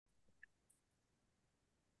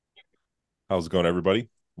How's it going, everybody?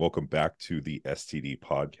 Welcome back to the STD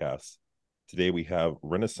podcast. Today we have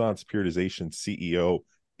Renaissance Periodization CEO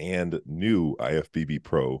and new IFBB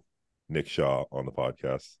Pro, Nick Shaw, on the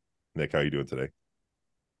podcast. Nick, how are you doing today?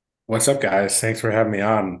 What's up, guys? Thanks for having me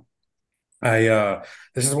on. I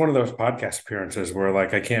this is one of those podcast appearances where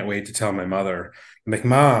I can't wait to tell my mother. I'm like,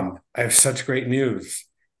 Mom, I have such great news.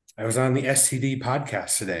 I was on the STD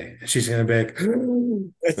podcast today. And she's gonna be like,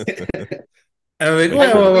 I'm like, Make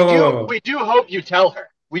whoa, sure whoa, to whoa, whoa, whoa, whoa. We do hope you tell her.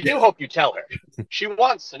 We Yeah. do hope you tell her. She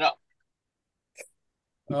wants to know.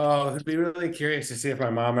 Oh, I'd be really curious to see if my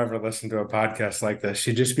mom ever listened to a podcast like this.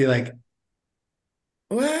 She'd just be like,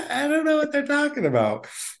 what? I don't know what they're talking about.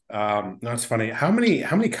 No, it's funny. How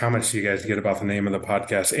many comments do you guys get about the name of the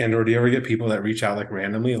podcast? And or do you ever get people that reach out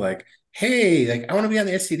randomly, hey, I want to be on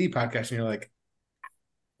the STD podcast, and you're like,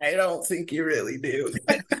 I don't think you really do.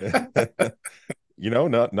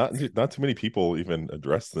 not too many people even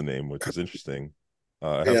address the name, which is interesting.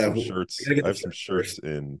 I have Yeah, some we shirts. gotta get I the have some shirt shirts first.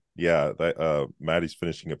 in. Yeah, Maddie's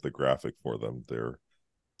finishing up the graphic for them. They're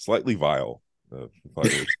slightly vile, if I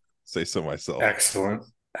would say so myself. Excellent.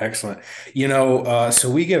 Excellent. So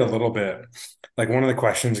we get a little bit one of the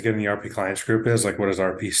questions given the RP clients group is what does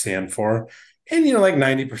RP stand for? And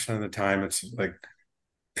 90% of the time it's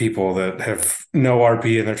people that have no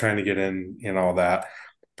RP and they're trying to get in and all that.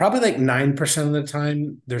 Probably 9% of the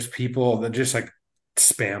time, there's people that just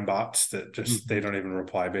spam bots that just they Mhm. don't even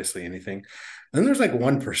reply basically anything. Then there's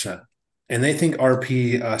 1%, and they think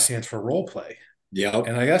RP stands for role play. Yep.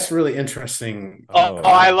 And I guess really interesting. Oh, Oh,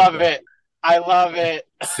 I love it. I love it.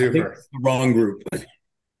 I think Super. it's the wrong group.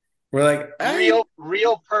 We're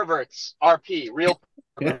Real perverts. RP. Real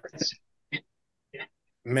perverts.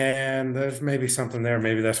 man, there's maybe something there.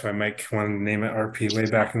 Maybe that's why Mike wanted to name it RP way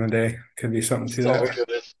back in the day. Could be something to So that. good.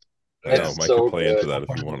 I know. It's Mike could so play into good. that if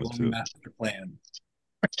Part he of the wanted wrong to. master plan.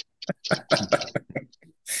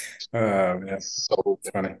 Yeah, So it's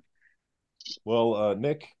funny. Well,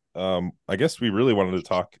 Nick, I guess we really wanted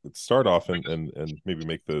to start off and maybe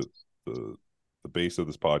make the the base of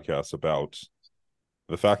this podcast about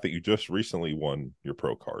the fact that you just recently won your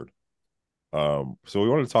pro card. So we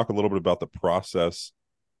wanted to talk a little bit about the process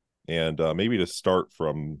and maybe to start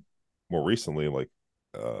from more recently, like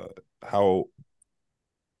uh, how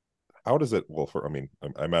how does it? Well, for I mean,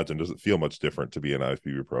 I imagine does it feel much different to be an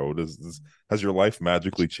IFBB pro? Has your life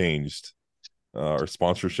magically changed? Are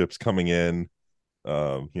sponsorships coming in?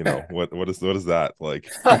 What is that like?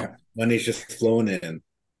 good. Money's just flowing in.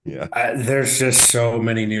 Yeah. There's just so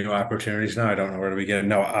many new opportunities now. I don't know where to begin.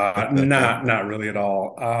 No, not really at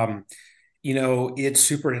all. It's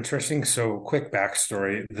super interesting. So, quick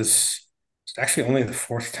backstory. This is actually only the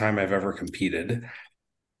fourth time I've ever competed.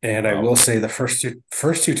 And I Wow. will say the first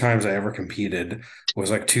two times I ever competed was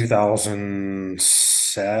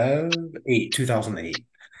 2007, 2008.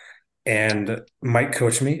 And Mike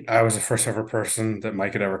coached me. I was the first ever person that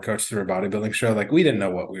Mike had ever coached through a bodybuilding show. We didn't know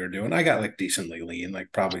what we were doing. I got decently lean,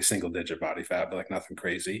 probably single digit body fat, but nothing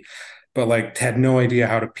crazy. But had no idea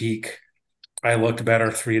how to peak. I looked better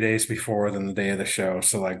 3 days before than the day of the show.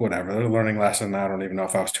 So whatever. They're a learning lesson. I don't even know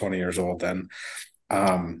if I was 20 years old then.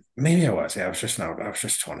 Maybe I was. Yeah, I was just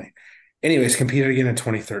 20. Anyways, competed again in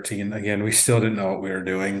 2013. Again, we still didn't know what we were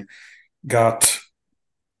doing. Got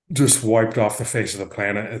just wiped off the face of the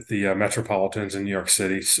planet at the Metropolitans in New York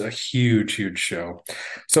City. It's a huge, huge show.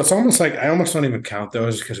 So it's almost I almost don't even count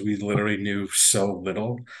those because we literally knew so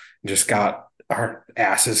little, just got our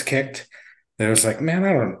asses kicked. That it was man,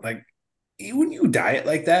 I don't when you diet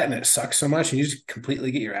like that and it sucks so much and you just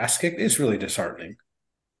completely get your ass kicked, it's really disheartening.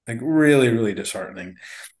 Really, really disheartening.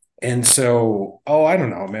 And so, oh, I don't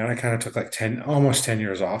know, man. I kind of took 10, almost 10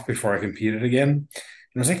 years off before I competed again.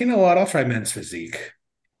 And I was you know what? I'll try men's physique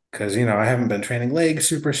because I haven't been training legs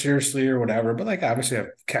super seriously or whatever, but obviously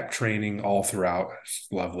I've kept training all throughout. I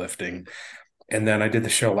just love lifting. And then I did the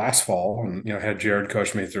show last fall and had Jared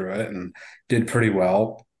coach me through it and did pretty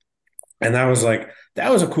well. And that was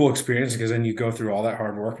a cool experience because then you go through all that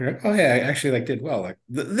hard work and you're oh yeah, I actually did well.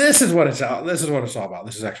 This is what it's out. This is what it's all about.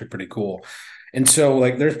 This is actually pretty cool. And so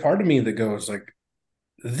there's part of me that goes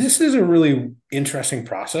this is a really interesting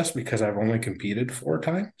process because I've only competed four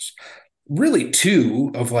times really two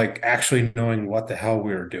of actually knowing what the hell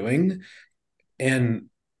we were doing and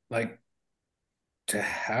like to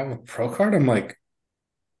have a pro card I'm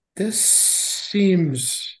this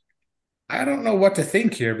seems I don't know what to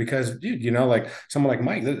think here because dude someone like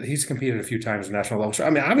Mike he's competed a few times at national level show. I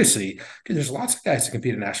mean obviously dude, there's lots of guys that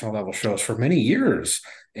compete at national level shows for many years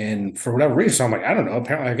and for whatever reason so I'm I don't know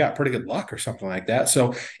apparently I got pretty good luck or something like that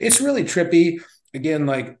so it's really trippy again,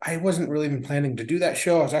 I wasn't really even planning to do that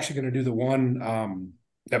show. I was actually going to do the one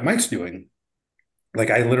that Mike's doing. like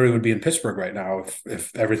I literally would be in Pittsburgh right now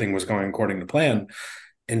if everything was going according to plan.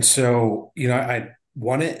 And so, I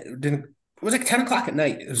won it. Didn't It was like 10 o'clock at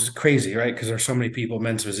night. It was crazy, right? Because there's so many people,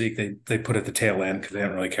 men's physique, they put at the tail end because they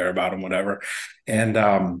didn't really care about them, whatever. And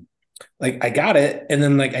like I got it, and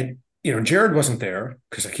then like Jared wasn't there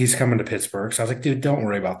because like he's coming to Pittsburgh. So I was like, dude, don't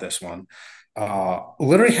worry about this one.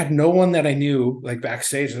 Literally had no one that I knew like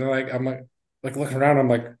backstage, and I'm like looking around. I'm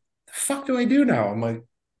like, the fuck do I do now? I'm like,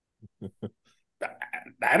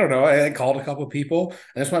 I don't know. I called a couple of people.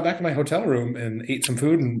 I just went back to my hotel room and ate some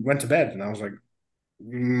food and went to bed. And I was like,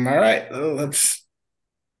 all right,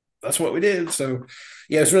 that's what we did. So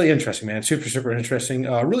yeah, it's really interesting, man. Super, super interesting.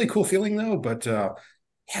 Really cool feeling though. But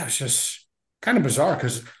yeah, it's just kind of bizarre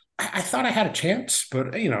because I thought I had a chance, but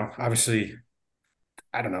obviously,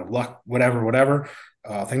 I don't know, luck, whatever, whatever.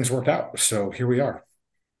 Things worked out. So here we are.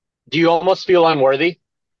 Do you almost feel unworthy?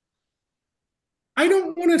 I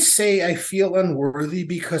don't want to say I feel unworthy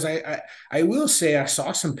because I will say I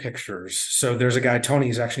saw some pictures. So there's a guy, Tony,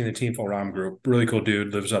 he's actually in the Team Full Rom group. Really cool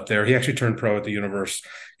dude, lives up there. He actually turned pro at the Universe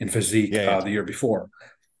in physique Yeah, yeah. the year before.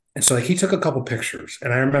 And so like he took a couple pictures,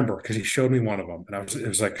 and I remember because he showed me one of them, and it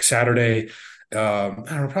was like Saturday, I don't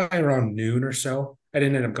know, probably around noon or so. I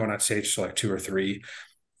didn't end up going on stage till like 2 or 3,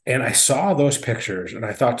 and I saw those pictures, and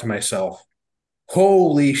I thought to myself,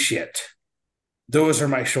 "Holy shit, those are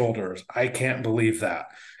my shoulders! I can't believe that."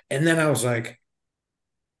 And then I was like,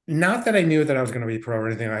 not that I knew that I was going to be pro or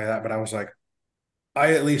anything like that, but I was like,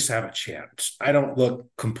 I at least have a chance. I don't look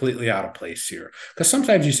completely out of place here. Because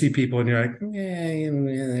sometimes you see people and you're like,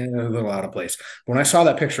 a little out of place. But when I saw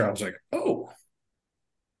that picture, I was like, oh,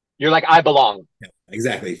 You're like, I belong. Yeah,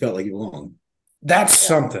 exactly. Felt like you belonged. that's Yeah.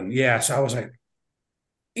 something. Yeah. So I was like,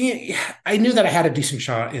 yeah, I knew that I had a decent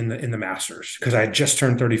shot in the Masters because I had just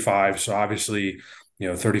turned 35. So obviously,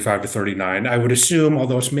 35 to 39. I would assume,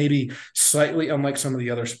 although it's maybe slightly unlike some of the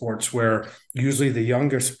other sports where usually the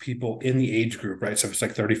youngest people in the age group, right? So if it's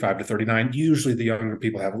like 35 to 39, usually the younger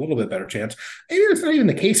people have a little bit better chance. Maybe it's not even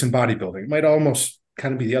the case in bodybuilding. It might almost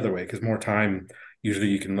kind of be the other way because more time, usually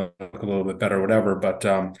you can look a little bit better, whatever. But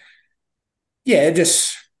yeah, it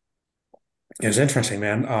was interesting,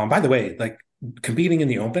 man. By the way, like competing in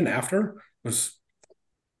the Open after was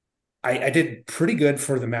I did pretty good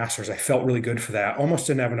for the Masters. I felt really good for that. Almost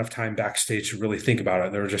didn't have enough time backstage to really think about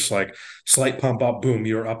it. They were just like slight pump up, boom,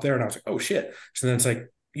 you're up there, and I was like, oh shit. So then it's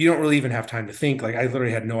like you don't really even have time to think. Like I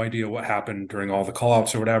literally had no idea what happened during all the call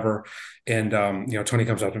outs or whatever. And Tony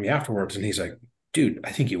comes up to me afterwards and he's like, dude,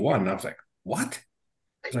 I think you won. And I was like, what?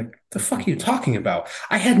 I was like, the fuck are you talking about?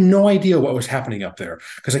 I had no idea what was happening up there.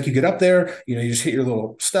 Because like you get up there, you just hit your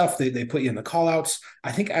little stuff. They put you in the call outs.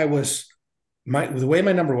 I think I was the way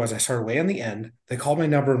my number was, I started way on the end. They called my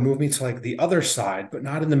number and moved me to like the other side, but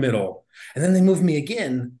not in the middle. And then they moved me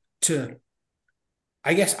again to,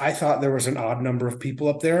 I guess I thought there was an odd number of people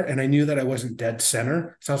up there, and I knew that I wasn't dead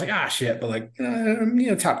center. So I was like, shit, but like,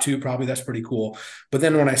 top two probably. That's pretty cool. But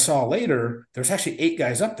then when I saw later, there's actually 8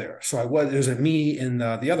 guys up there. So it was me and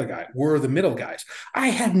the other guy were the middle guys. I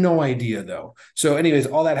had no idea though. So, anyways,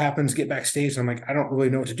 all that happens. Get backstage. And I'm like, I don't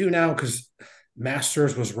really know what to do now because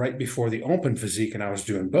Masters was right before the Open physique, and I was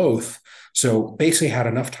doing both. So basically had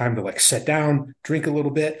enough time to like sit down, drink a little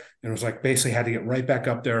bit, and it was like basically had to get right back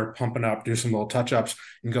up there, pumping up, do some little touch-ups,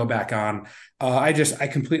 and go back on. I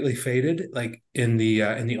completely faded like in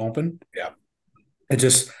the Open. Yeah. I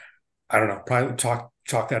don't know, probably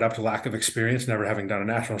chalk that up to lack of experience, never having done a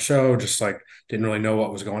national show, just like didn't really know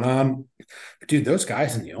what was going on. But dude, those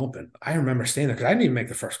guys in the Open, I remember staying there because I didn't even make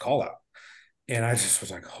the first call out. And I just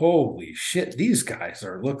was like, holy shit, these guys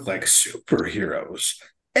look like superheroes.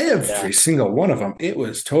 Every single one of them. It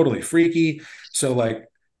was totally freaky. So like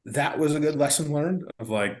that was a good lesson learned of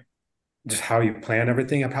like just how you plan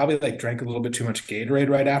everything. I probably like drank a little bit too much Gatorade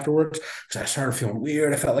right afterwards because I started feeling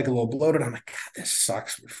weird. I felt like a little bloated. I'm like, God, this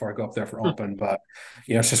sucks before I go up there for Open. But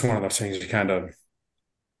it's just one of those things you kind of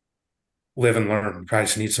live and learn. You probably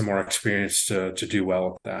just need some more experience to do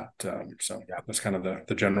well at that. So yeah, that's kind of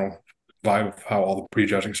the general vibe of how all the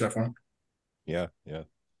prejudging stuff went. Yeah, yeah.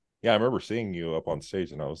 Yeah, I remember seeing you up on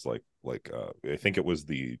stage and I was like I think it was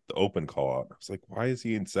the Open call out. I was like, why is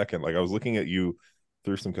he in second? Like I was looking at you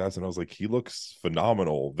through some guys and I was like, he looks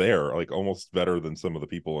phenomenal there, like almost better than some of the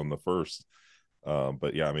people in the first.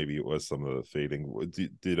 But yeah, maybe it was some of the fading.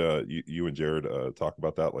 Did you and Jared talk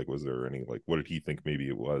about that? Like, was there any like what did he think maybe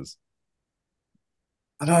it was?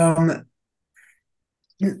 Um,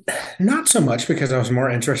 Not so much because I was more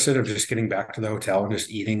interested of just getting back to the hotel and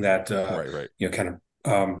just eating that Right. kind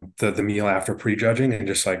of the meal after prejudging and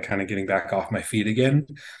just like kind of getting back off my feet again.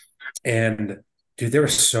 And dude, there were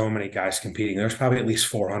so many guys competing. There was probably at least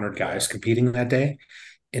 400 guys competing that day.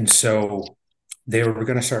 And so they were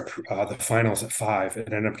going to start the finals at 5.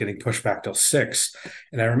 It ended up getting pushed back till 6.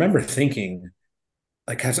 And I remember thinking,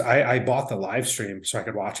 like, because I bought the live stream so I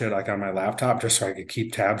could watch it like on my laptop just so I could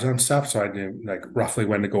keep tabs on stuff. So I knew like roughly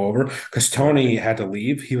when to go over. Because Tony had to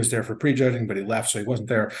leave. He was there for prejudging, but he left. So he wasn't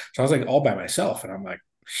there. So I was like all by myself. And I'm like,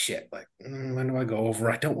 shit, like, when do I go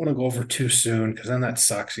over? I don't want to go over too soon because then that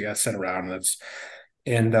sucks. You got to sit around.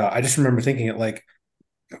 And I just remember thinking it like,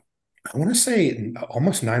 I want to say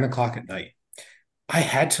almost 9 o'clock at night. I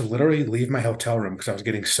had to literally leave my hotel room because I was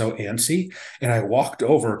getting so antsy. And I walked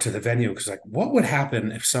over to the venue because, like, what would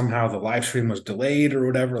happen if somehow the live stream was delayed or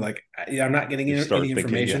whatever? Like, I'm not getting any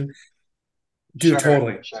information. Dude,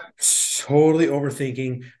 totally. Totally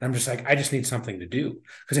overthinking. And I'm just like, I just need something to do.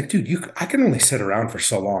 Because, like, dude, I can only sit around for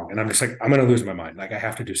so long. And I'm just like, I'm going to lose my mind. Like, I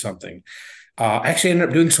have to do something. I actually ended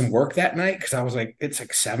up doing some work that night because I was like, it's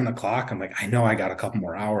like 7 o'clock. I'm like, I know I got a couple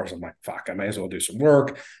more hours. I'm like, fuck, I may as well do some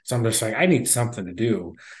work. So I'm just like, I need something to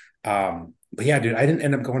do. But yeah, dude, I didn't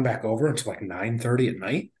end up going back over until like 9:30 at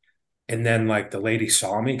night. And then like the lady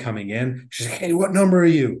saw me coming in. She's like, hey, what number are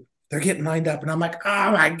you? They're getting lined up. And I'm like,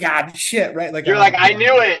 oh my God, shit, right? Like, you're like, I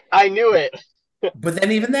knew it. I knew it. But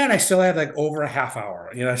then even then, I still had like over a half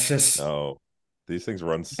hour. You know, it's just. No, these things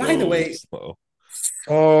run so by the way, slow.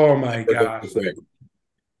 Oh my gosh.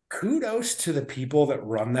 Kudos to the people that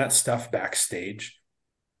run that stuff backstage.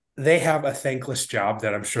 They have a thankless job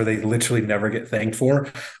that I'm sure they literally never get thanked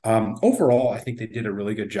for. Overall, I think they did a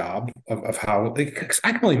really good job of how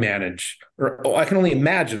I can only manage, or I can only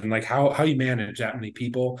imagine like how you manage that many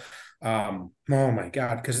people. Oh my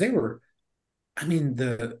God, because they were, I mean,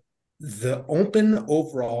 the open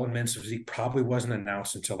overall in men's physique probably wasn't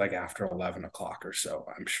announced until like after 11 o'clock or so,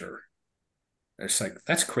 I'm sure. It's like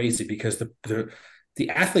that's crazy because the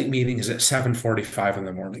athlete meeting is at 7:45 in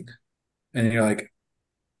the morning. And you're like,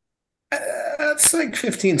 that's like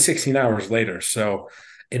 15, 16 hours later. So,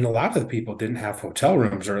 and a lot of the people didn't have hotel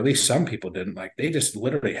rooms, or at least some people didn't. Like they just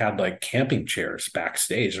literally had like camping chairs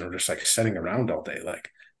backstage and were just like sitting around all day. Like,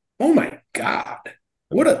 oh my God.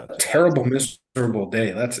 What a terrible, miserable day.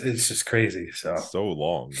 It's just crazy. So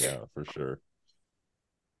long, yeah, for sure.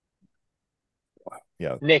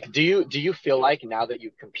 Yeah. Nick, do you feel like now that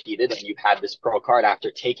you've competed and you've had this pro card after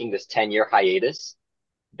taking this 10-year hiatus,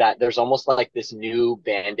 that there's almost like this new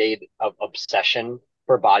band-aid of obsession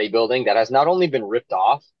for bodybuilding that has not only been ripped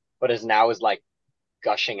off, but is now is like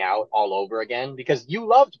gushing out all over again? Because you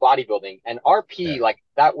loved bodybuilding and RP, like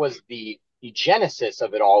that was the genesis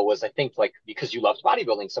of it all was, I think, like because you loved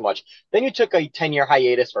bodybuilding so much. Then you took a 10-year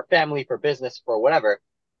hiatus for family, for business, for whatever.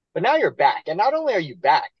 But now you're back. And not only are you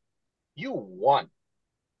back, you won.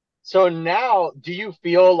 So now, do you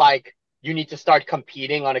feel like you need to start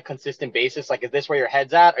competing on a consistent basis? Like, is this where your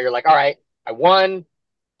head's at? Or you're like, all right, I won,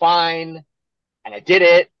 fine, and I did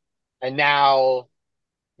it. And now,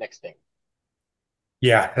 next thing.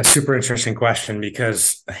 Yeah, a super interesting question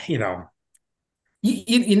because, you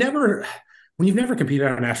never, when you've never competed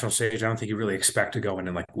on a national stage, I don't think you really expect to go in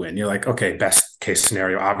and like win. You're like, okay, best case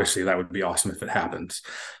scenario, obviously that would be awesome if it happens.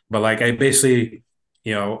 But like, I basically,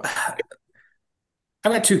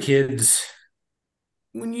 I've got 2 kids.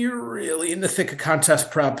 When you're really in the thick of contest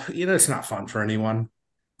prep, it's not fun for anyone.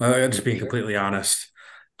 Just being completely honest.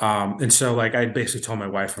 And so like I basically told my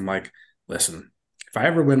wife, I'm like, listen, if I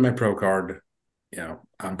ever win my pro card,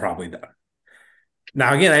 I'm probably done.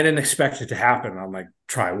 Now again, I didn't expect it to happen. I'm like,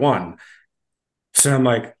 try one. So I'm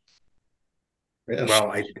like,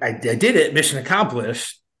 well, I did it, mission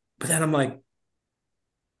accomplished. But then I'm like,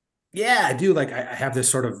 yeah, I do. Like I have this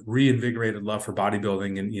sort of reinvigorated love for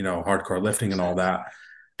bodybuilding and, hardcore lifting and all that.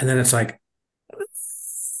 And then it's like,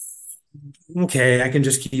 okay, I can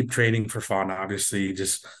just keep training for fun, obviously.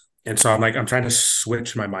 And so I'm trying to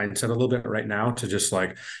switch my mindset a little bit right now to just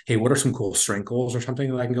like, hey, what are some cool strength goals or something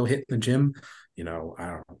that I can go hit in the gym? I don't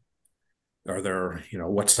know. Are there,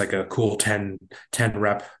 what's like a cool 10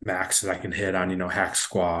 rep max that I can hit on, hack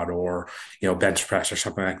squat or, bench press or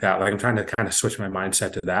something like that. Like I'm trying to kind of switch my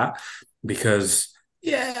mindset to that because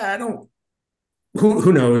I don't,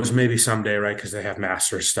 who knows, maybe someday, right? Because they have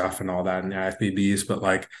master stuff and all that in the IFBBs, but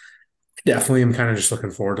like definitely I'm kind of just looking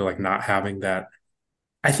forward to like not having that.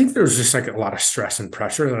 I think there was just like a lot of stress and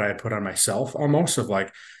pressure that I had put on myself almost of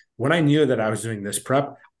like when I knew that I was doing this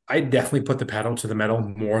prep, I definitely put the pedal to the metal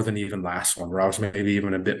more than even last one, where I was maybe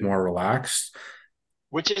even a bit more relaxed.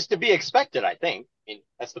 Which is to be expected, I think. I mean,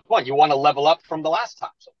 that's the point. You want to level up from the last time,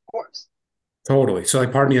 so of course. Totally. So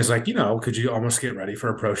like part of me is like, could you almost get ready for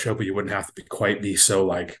a pro show, but you wouldn't have to quite be so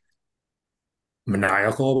like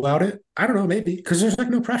maniacal about it? I don't know, maybe because there's like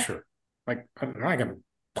no pressure. Like, I'm not gonna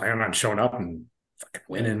plan on showing up and fucking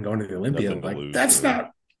winning, going to the Olympia. Nothing to Like, lose, that's really.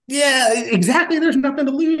 not. Yeah, exactly. There's nothing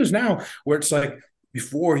to lose now. Where it's like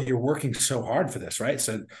before you're working so hard for this, right?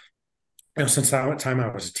 So, since that time I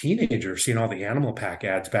was a teenager, seeing all the Animal Pack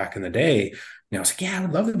ads back in the day, I was like, yeah, I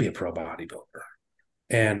would love to be a pro bodybuilder.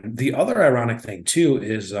 And the other ironic thing too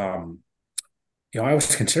is, I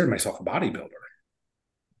always considered myself a bodybuilder,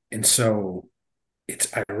 and so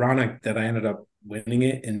it's ironic that I ended up winning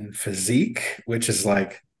it in physique, which is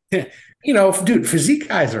like, dude, physique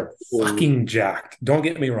guys are fucking jacked. Don't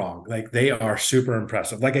get me wrong. Like, they are super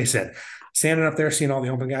impressive. Like I said, standing up there, seeing all the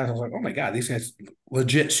open guys, I was like, oh my God, these guys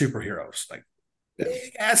legit superheroes. Like,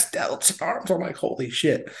 big ass delts and arms. I'm like, holy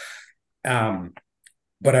shit. Um,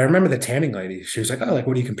 but I remember the tanning lady, she was like, oh, like,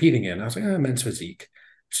 what are you competing in? I was like, oh, men's physique.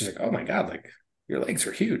 She's like, oh my God, like, your legs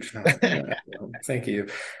are huge. And I was like, thank you.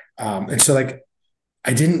 And so, like,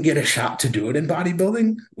 I didn't get a shot to do it in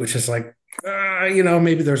bodybuilding, which is like,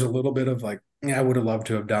 maybe there's a little bit of like, yeah, I would have loved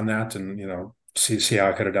to have done that, and see how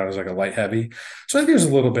I could have done as like a light heavy. So I think there's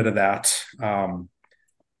a little bit of that.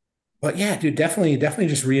 But yeah, dude, definitely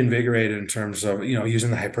just reinvigorated in terms of using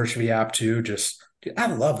the hypertrophy app too. Just, dude, I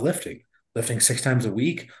love lifting 6 times a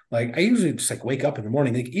week. Like, I usually just like wake up in the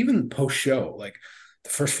morning, like even post show, like the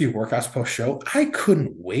first few workouts post show, I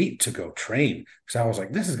couldn't wait to go train because I was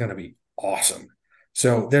like, this is going to be awesome.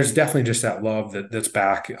 So there's definitely just that love that's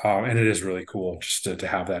back, and it is really cool just to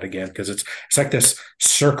have that again, because it's like this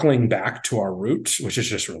circling back to our roots, which is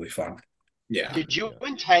just really fun. Yeah. Did you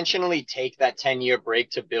intentionally take that 10-year break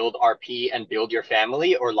to build RP and build your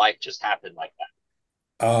family, or life just happened like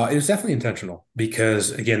that? It was definitely intentional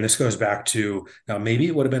because, again, this goes back to, now maybe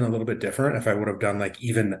it would have been a little bit different if I would have done like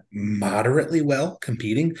even moderately well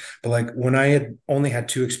competing. But like when I had only had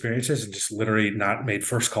 2 experiences and just literally not made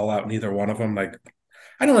first call out in either one of them, like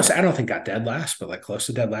I don't think got dead last, but like close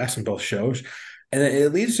to dead last in both shows. And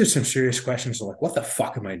it leads to some serious questions of like, what the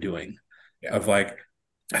fuck am I doing? Yeah. Of like,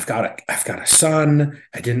 I've got a son.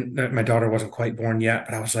 My daughter wasn't quite born yet,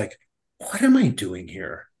 but I was like, what am I doing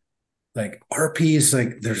here? Like, RPs,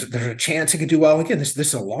 like there's a chance it could do well. Again, this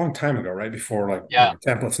is a long time ago, right? Before like Yeah.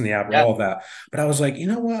 templates in the app, Yeah. all of that. But I was like, you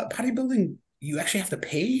know what? Bodybuilding, you actually have to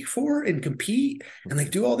pay for and compete and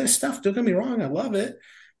like do all this stuff. Don't get me wrong, I love it,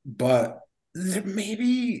 but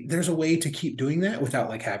maybe there's a way to keep doing that without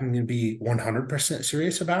like having to be 100%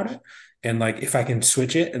 serious about it. And like, if I can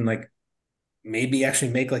switch it and like maybe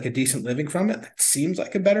actually make like a decent living from it, that seems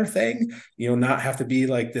like a better thing. Not have to be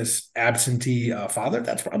like this absentee father,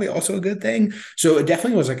 that's probably also a good thing. So it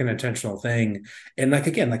definitely was like an intentional thing. And like,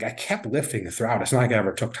 again, like I kept lifting throughout. It's not like I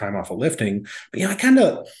ever took time off of lifting, but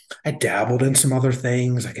I dabbled in some other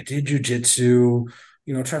things. Like, I did jujitsu.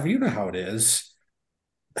 Trevor, you know how it is.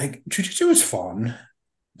 Like, jujitsu is fun,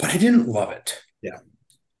 but I didn't love it. Yeah.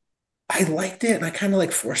 I liked it, and I kind of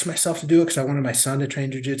like forced myself to do it because I wanted my son to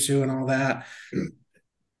train jujitsu and all that.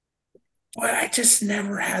 But I just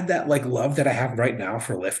never had that like love that I have right now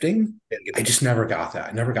for lifting. I just never got that.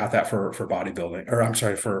 I never got that for bodybuilding, or I'm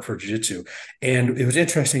sorry, for jiu-jitsu. And it was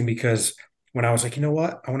interesting because when I was like, you know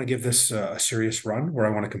what, I want to give this a serious run where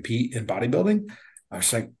I want to compete in bodybuilding, I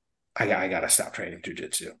was like, I gotta stop training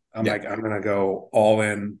jiu-jitsu. I'm Yeah. like, I'm gonna go all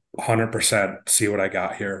in 100%, see what I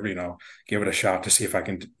got here, give it a shot to see if I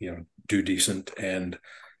can, do decent. And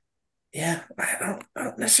yeah, I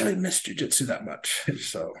don't necessarily miss jiu-jitsu that much.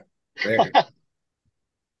 So There.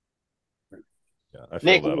 Yeah, I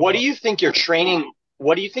feel Nick, that a what do lot. you think your training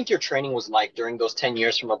what do you think your training was like during those 10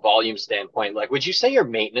 years from a volume standpoint? Like, would you say your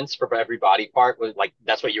maintenance for every body part was like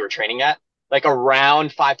that's what you were training at? Like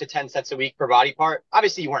around 5 to 10 sets a week per body part?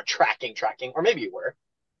 Obviously you weren't tracking, or maybe you were.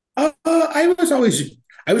 I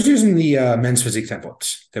was using the men's physique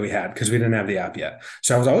templates that we had because we didn't have the app yet.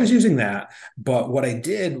 So I was always using that. But what I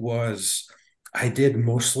did was I did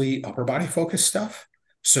mostly upper body focused stuff.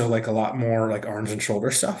 So like a lot more like arms and shoulder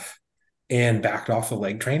stuff, and backed off the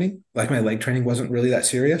leg training. Like, my leg training wasn't really that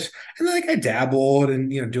serious. And then like I dabbled and,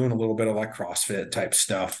 doing a little bit of like CrossFit type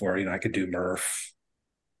stuff where, I could do Murph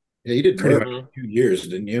Yeah, you did pretty Murph much. Mhm. for 2 years,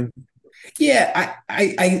 didn't you? Yeah.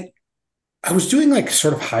 I was doing like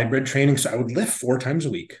sort of hybrid training. So I would lift 4 times a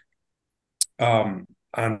week. On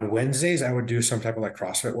Wednesdays, I would do some type of like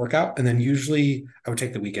CrossFit workout, and then usually I would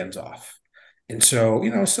take the weekends off. And so,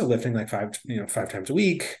 I was still lifting like 5 times a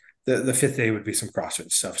week. The fifth day would be some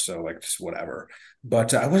CrossFit stuff, so like just whatever.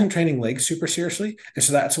 But I wasn't training legs super seriously, and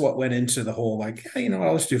so that's what went into the whole like, yeah,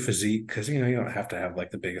 I'll just do physique because you don't have to have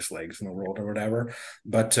like the biggest legs in the world or whatever.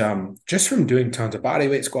 But just from doing tons of body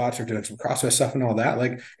weight squats or doing some CrossFit stuff and all that,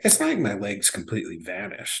 like it's not like my legs completely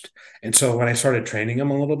vanished. And so when I started training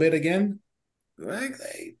them a little bit again, like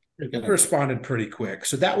responded pretty quick.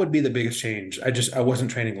 So that would be the biggest change. I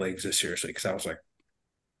wasn't training legs as seriously because I was like,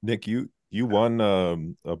 Nick, you won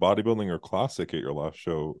a bodybuilding or classic at your last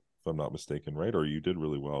show, if I'm not mistaken, right? Or you did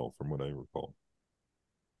really well from what I recall.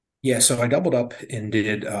 yeah, so I doubled up and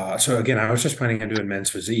did so again, I was just planning on doing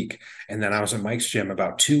men's physique. And then I was at Mike's gym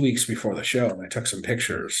about 2 weeks before the show and I took some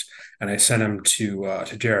pictures and I sent them to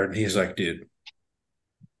Jared and he's like, dude,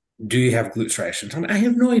 do you have glute striations? I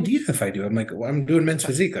have no idea if I do. I'm like, well, I'm doing men's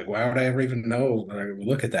physique. Like, why would I ever even know that I would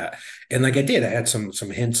look at that? And like I did, I had some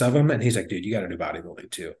hints of them and he's like, dude, you got to do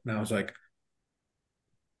bodybuilding too. And I was like,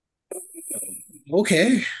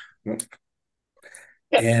 okay. All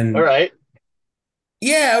And right.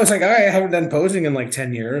 yeah, I was like, all right, I haven't done posing in like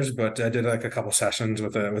 10 years, but I did like a couple sessions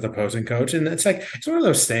with a posing coach. And it's like it's one of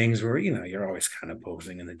those things where, you're always kind of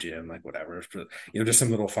posing in the gym, like whatever. But, just some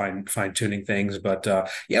little fine tuning things. But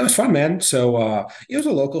yeah, it was fun, man. So it was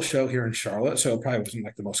a local show here in Charlotte, so it probably wasn't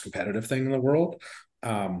like the most competitive thing in the world.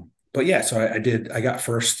 But yeah, so I got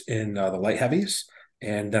first in the light heavies,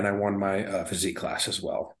 and then I won my physique class as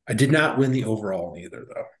well. I did not win the overall either,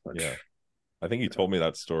 though. Yeah. I think you told me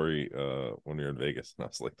that story when we were in Vegas, and I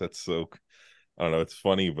was like, "That's so." I don't know. It's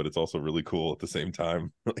funny, but it's also really cool at the same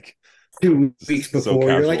time. Like 2 weeks so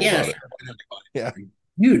before, you're like, casual yeah, about it. Yeah,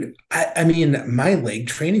 dude, I mean, my leg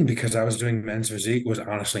training because I was doing men's physique was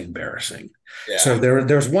honestly embarrassing. So Yeah.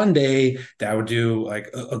 there's one day that I would do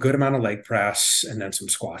like a good amount of leg press and then some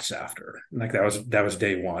squats after. Like that was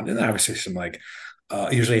day one. And obviously some like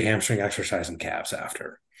usually hamstring exercise and calves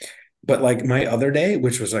after. But like my other day,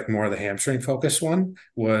 which was like more of the hamstring focused one,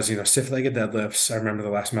 was stiff legged deadlifts. I remember the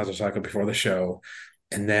last mesocycle before the show.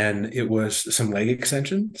 And then it was some leg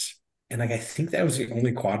extensions. And like I think that was the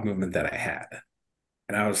only quad movement that I had.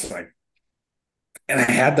 And I was like, and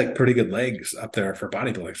I had like pretty good legs up there for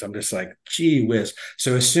bodybuilding. So I'm just like, gee whiz.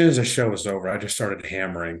 So as soon as the show was over, I just started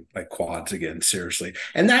hammering like quads again, seriously.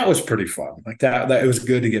 And that was pretty fun. Like that it was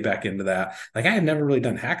good to get back into that. Like I had never really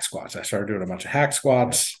done hack squats. I started doing a bunch of hack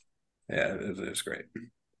squats. Yeah, it was great. yeah.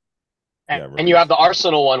 I And remember you you. have the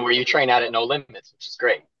Arsenal one where you train out at no limits, which is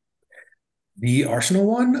great. The Arsenal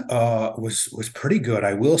one was pretty good.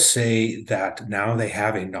 I will say that now they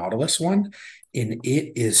have a Nautilus one, and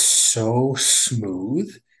it is so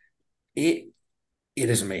smooth. It it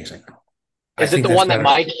is amazing. I Is it think the that's one that better.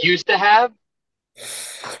 Mike used to have?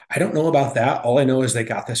 I don't know about that. All I know is they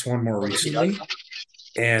got this one more Or he does? recently,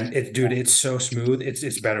 and dude, it's so smooth.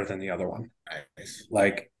 It's better than the other one. Nice.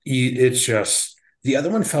 Like it's just the other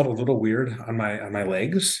one felt a little weird on my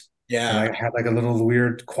legs, and I Yeah. had like a little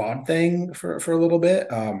weird quad thing for a little bit.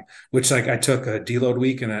 Which like I took a deload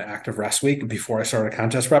week and an active rest week before I started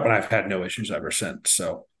contest prep, and I've had no issues ever since.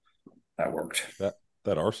 So that worked.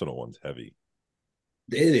 That Arsenal one's heavy.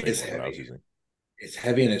 It Like is the one I was heavy. using. It's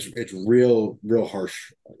heavy and it's real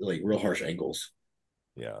harsh, like real harsh angles.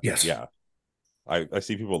 Yeah, Yes. yeah. I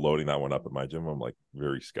see people loading that one up at my gym. I'm like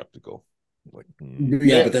very skeptical. Like,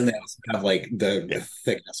 Yeah, but then they also have like yeah, the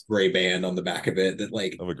thickness gray band on the back of it that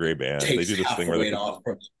like of a gray band. They takes do this half thing the where weight off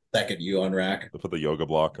from the second you unrack. they put the yoga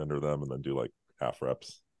block under them and then do like half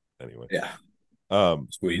reps. Anyway, Yeah,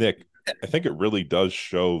 Sweet. Nick, I think it really does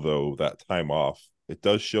show though that time off. It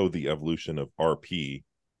does show the evolution of RP,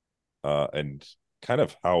 and kind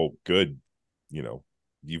of how good, you know,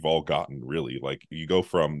 you've all gotten really. Like you go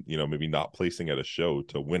from, maybe not placing at a show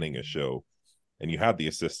to winning a show, and you had the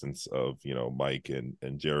assistance of, Mike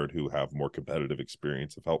and Jared, who have more competitive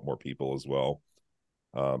experience, have helped more people as well.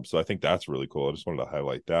 So I think that's really cool. I just wanted to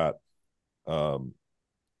highlight that.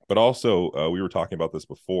 But also, we were talking about this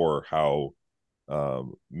before, how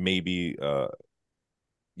maybe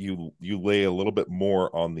you lay a little bit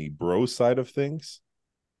more on the bro side of things.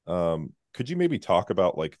 Could you maybe talk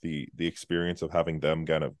about like the experience of having them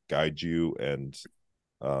kind of guide you, and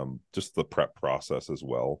just the prep process as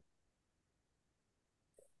well?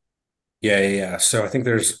 Yeah. So I think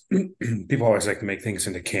there's people always like to make things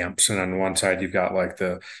into camps, and on one side you've got like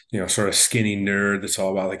the sort of skinny nerd that's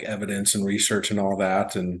all about like evidence and research and all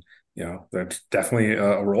that, and there's definitely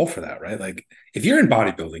a role for that, right? Like if you're in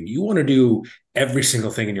bodybuilding, you want to do every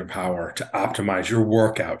single thing in your power to optimize your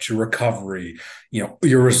workouts, your recovery,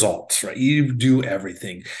 your results, right? You do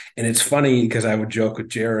everything, and it's funny because I would joke with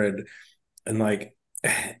Jared and like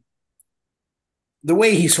the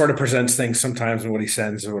way he sort of presents things sometimes and what he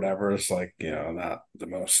sends or whatever is like, not the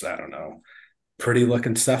most, I don't know, pretty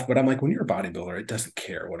looking stuff. But I'm like, when you're a bodybuilder, it doesn't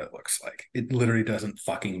care what it looks like. It literally doesn't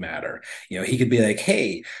fucking matter. He could be like,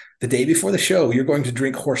 hey, the day before the show, you're going to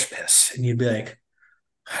drink horse piss. And you'd be like,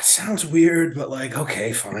 that sounds weird, but like,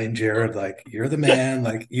 okay, fine, Jared. Like, you're the man.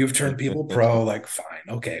 Like, you've turned people pro. Like, fine.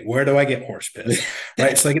 Okay, where do I get horse piss?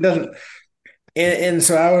 Right. It's like, it doesn't. And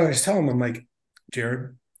so I always tell him, I'm like,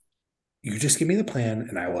 Jared, you just give me the plan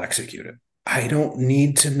and I will execute it. I don't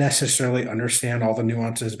need to necessarily understand all the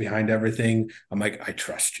nuances behind everything. I'm like, I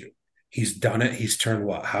trust you. He's done it. He's turned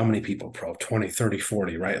what? How many people pro? 20, 30,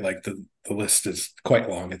 40, right? Like the list is quite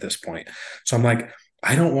long at this point. So I'm like,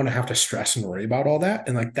 I don't want to have to stress and worry about all that.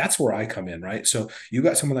 And like, that's where I come in, right? So you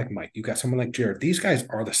got someone like Mike, you got someone like Jared. These guys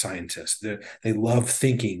are the scientists. They love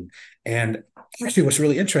thinking. And actually, what's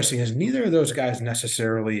really interesting is neither of those guys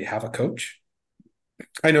necessarily have a coach.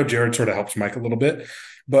 I know Jared sort of helps Mike a little bit,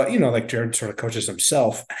 but like Jared sort of coaches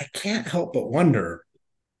himself. I can't help but wonder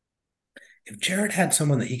if Jared had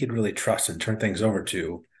someone that he could really trust and turn things over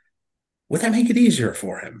to, would that make it easier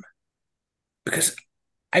for him? Because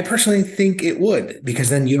I personally think it would, because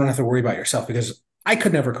then you don't have to worry about yourself. Because I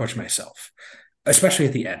could never coach myself, especially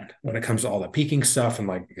at the end when it comes to all the peaking stuff. And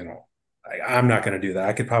like, I'm not going to do that.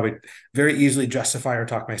 I could probably very easily justify or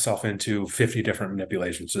talk myself into 50 different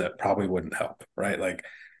manipulations that probably wouldn't help, right? Like,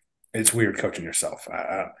 it's weird coaching yourself.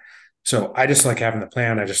 So I just like having the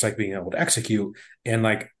plan. I just like being able to execute. And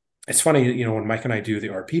like, it's funny, when Mike and I do the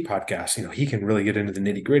RP podcast, he can really get into the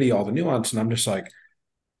nitty gritty, all the nuance. And I'm just like,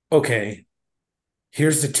 okay,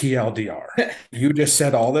 here's the TLDR. You just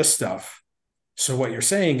said all this stuff. So what you're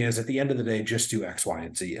saying is at the end of the day, just do X, Y,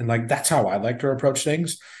 and Z. And like, that's how I like to approach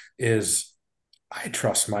things is I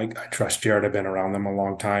trust Mike. I trust Jared. I've been around them a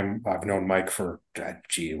long time. I've known Mike for,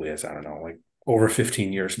 gee whiz, I don't know, like over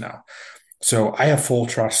 15 years now. So I have full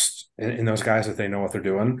trust in those guys that they know what they're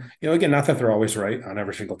doing. Again, not that they're always right on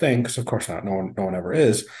every single thing, because of course not. No one ever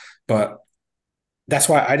is. But that's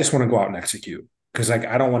why I just want to go out and execute. Because like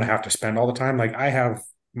I don't want to have to spend all the time. Like I have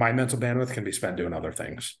my mental bandwidth can be spent doing other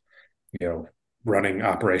things, running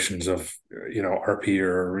operations of RP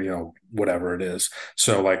or whatever it is.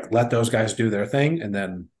 So like let those guys do their thing, and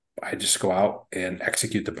then I just go out and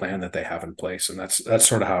execute the plan that they have in place. And that's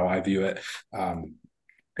sort of how I view it.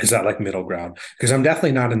 Is that like middle ground? Because I'm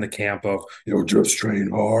definitely not in the camp of, just train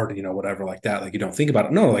hard, whatever like that. Like you don't think about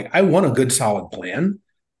it. No, like I want a good solid plan,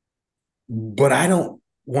 but I don't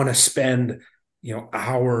want to spend,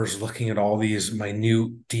 hours looking at all these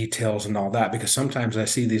minute details and all that, because sometimes I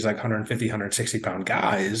see these like 150, 160 pound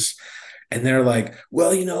guys and they're like,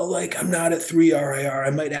 well, like I'm not at 3 RIR. I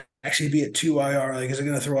might actually be at 2 IR. Like, is it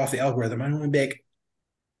going to throw off the algorithm? I'm going to be like,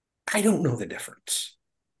 I don't know the difference.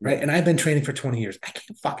 Right. And I've been training for 20 years. I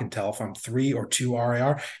can't fucking tell if I'm 3 or 2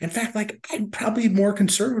 RIR. In fact, like I'm probably more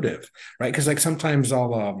conservative, right? Because like sometimes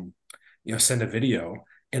I'll send a video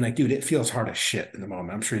and like, dude, it feels hard as shit in the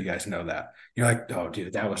moment. I'm sure you guys know that. You're like, oh,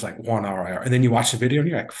 dude, that was like 1 RIR. And then you watch the video and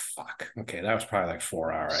you're like, fuck, okay, that was probably like 4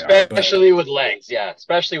 RIR. But Especially with legs. Yeah.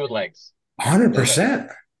 Especially with legs. 100%.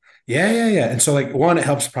 Yeah. And so like one, it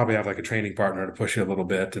helps probably have like a training partner to push you a little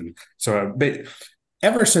bit. And so but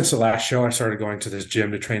ever since the last show, I started going to this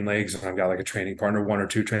gym to train legs, and I've got like a training partner, 1 or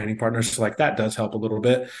 2 training partners. So like that does help a little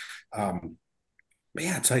bit. But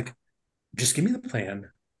yeah, it's like, just give me the plan,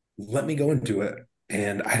 let me go and do it.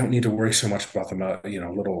 And I don't need to worry so much about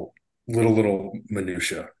the, little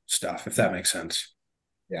minutia stuff, if that makes sense.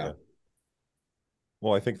 Yeah.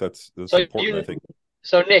 Well, I think that's So important. I think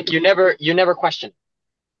so Nick, you never question.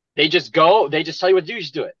 They just go, they just tell you what to do, you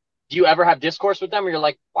just do it. Do you ever have discourse with them where you're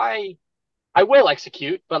like, why? I will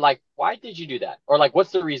execute, but like, why did you do that? Or like,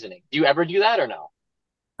 what's the reasoning? Do you ever do that or no?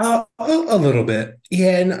 A little bit.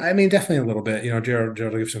 Yeah. And I mean, definitely a little bit. Jared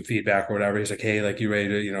will give some feedback or whatever. He's like, hey, like, you ready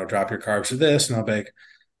to, drop your carbs to this? And I'll be like,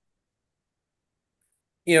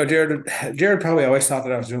 Jared probably always thought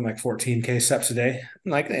that I was doing like 14K steps a day.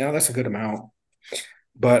 Like, that's a good amount.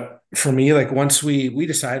 But for me, like once we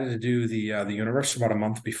decided to do the universe about a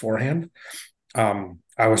month beforehand,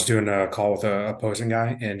 I was doing a call with a opposing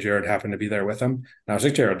guy, and Jared happened to be there with him. And I was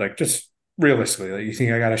like, Jared, like just realistically, like, you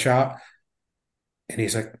think I got a shot? And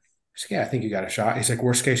he's like, yeah, I think you got a shot. He's like,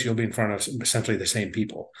 worst case, you'll be in front of essentially the same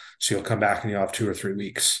people. So you'll come back and you'll have 2 or 3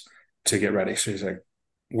 weeks to get ready. So he's like,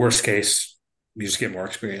 worst case, you just get more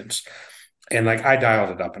experience. And like I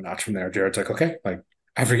dialed it up a notch from there. Jared's like, okay, like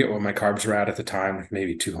I forget what my carbs were at the time,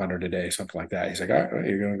 maybe 200 a day, something like that. He's like, all right,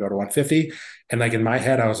 you're going to go to 150. And like in my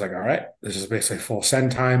head, I was like, all right, this is basically full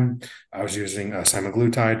send time. I was using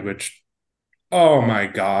semaglutide, which, oh my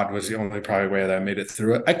God, was the only probably way that I made it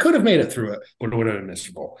through it. I could have made it through it, but it would have been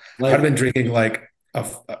miserable. I'd have been drinking like a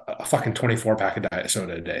fucking 24 pack of diet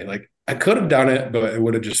soda a day. Like I could have done it, but it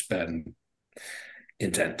would have just been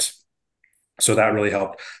intense. So that really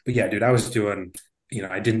helped. But yeah, dude, I was doing,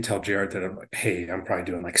 I didn't tell Jared that I'm like, hey, I'm probably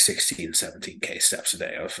doing like 16, 17K steps a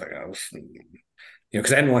day.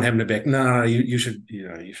 Because I didn't want him to be like, no, you should,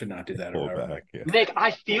 you should not do that or pull it whatever. back. Yeah. Nick,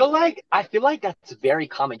 I feel like that's very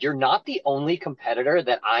common. You're not the only competitor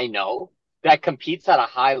that I know that competes at a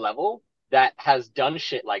high level that has done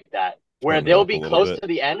shit like that, where Turn it they'll up a be little close bit. to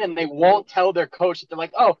the end and they won't tell their coach that they're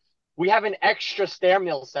like, oh, we have an extra stair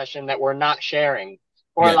meal session that we're not sharing.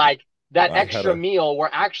 Or Yeah. like that I had extra a meal, we're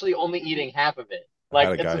actually only eating half of it. I Like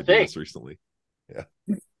had a it's a guy do thing. this recently. Yeah.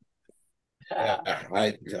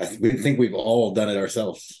 I we think we've all done it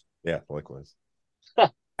ourselves. Yeah, likewise.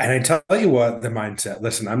 And I tell you what, the mindset,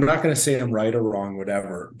 listen, I'm not going to say I'm right or wrong,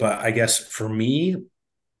 whatever, but I guess for me,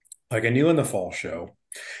 like I knew in the fall show,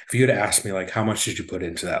 if you had asked me, like, how much did you put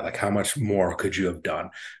into that? Like, how much more could you have done?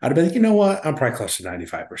 I'd have been like, you know what? I'm probably close to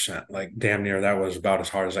 95%. Like, damn near that was about as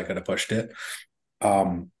hard as I could have pushed it.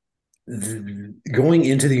 Um, Going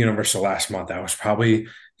into the Universal last month, I was probably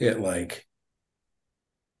at like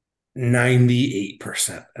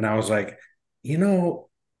 98%. And I was like, you know,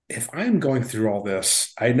 if I'm going through all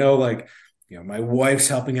this, I know like, my wife's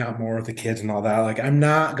helping out more with the kids and all that. Like, I'm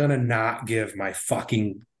not gonna not give my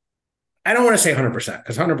fucking I don't want to say 100%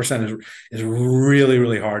 because 100% is really,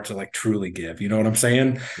 really hard to like truly give. You know what I'm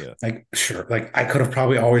saying? Yeah. Like, sure, like I could have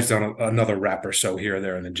probably always done another rep or so here or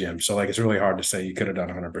there in the gym. So like, it's really hard to say you could have done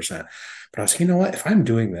 100%. But I was like, you know what? If I'm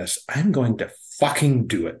doing this, I'm going to fucking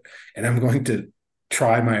do it, and I'm going to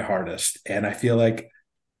try my hardest. And I feel like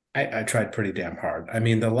I tried pretty damn hard. I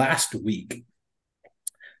mean, the last week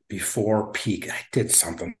before peak, I did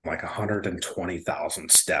something like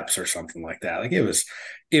 120,000 steps or something like that. Like it was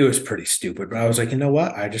pretty stupid, but I was like, you know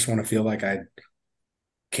what? I just want to feel like I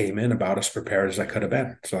came in about as prepared as I could have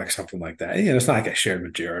been. So like something like that. It's not like I shared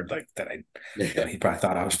with Jared like that. He probably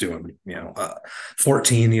thought I was doing,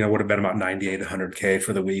 14, would have been about 98, 100K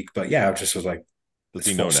for the week. But yeah, it just was like, Does it's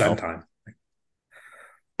he full know send now? time.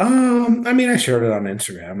 I mean, I shared it on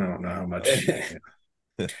Instagram. I don't know how much.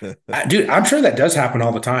 Dude, I'm sure that does happen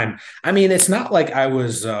all the time. I mean, it's not like I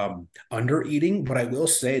was under eating, but I will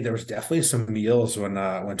say there was definitely some meals when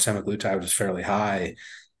semaglutide was fairly high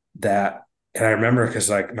that, and I remember because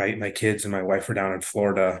like my kids and my wife were down in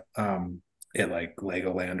Florida at like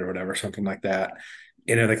Legoland or whatever, something like that.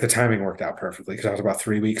 And like the timing worked out perfectly because I was about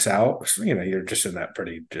 3 weeks out. So, you're just in that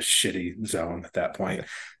pretty just shitty zone at that point. Yeah.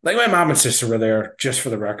 Like my mom and sister were there, just for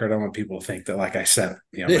the record. I want people to think that like I sent,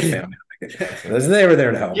 my family. They were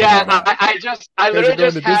there to help. Yeah, No. I You guys are going to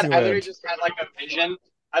literally Disneyland. just had like a vision.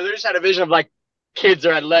 I literally just had a vision of like kids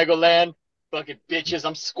are at Legoland, fucking bitches.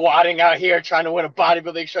 I'm squatting out here trying to win a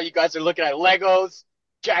bodybuilding show. You guys are looking at Legos,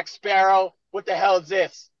 Jack Sparrow. What the hell is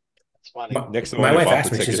this? It's funny. Nick's the My one who wife bought the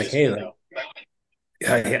asked me, she's like, tickets.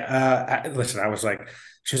 hey, like, listen, I was like,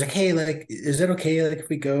 she was like, hey, like, is it okay, like, if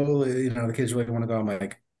we go, the kids really want to go? I'm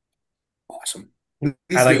like, awesome. I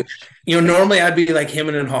Please do. like, normally I'd be like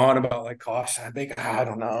hemming and hawing about like costs. I'd be like, I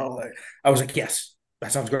don't know. Like, I was like, yes,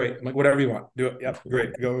 that sounds great. I'm like, whatever you want, do it. Yep,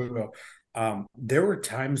 great, go. There were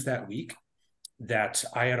times that week that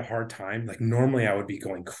I had a hard time. Like, normally I would be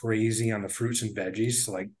going crazy on the fruits and veggies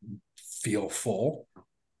to like feel full.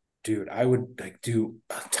 Dude, I would like do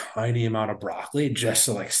a tiny amount of broccoli just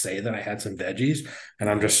to like say that I had some veggies. And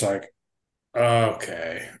I'm just like,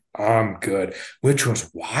 okay, I'm good, which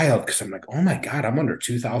was wild because I'm like, oh my God, I'm under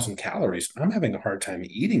 2,000 calories. I'm having a hard time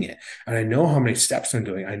eating it. And I know how many steps I'm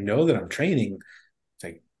doing. I know that I'm training. It's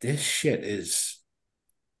like, this shit is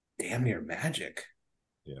damn near magic.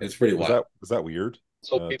 Yeah. It's pretty wild. Was that weird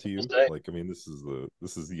So to people you? say. Like, I mean, this is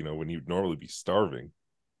when you'd normally be starving.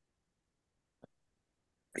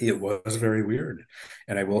 It was very weird.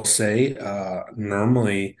 And I will say,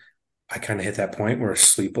 normally I kind of hit that point where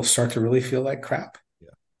sleep will start to really feel like crap.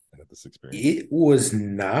 Yeah, I had this experience. It was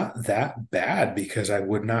not that bad because I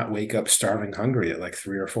would not wake up starving hungry at like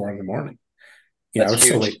 3 or 4 in the morning. That's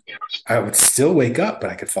huge. I would still wake up, but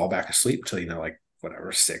I could fall back asleep till, like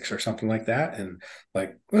whatever, 6 or something like that. And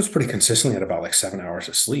like it was pretty consistently at about like 7 hours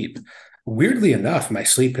of sleep. Weirdly enough, my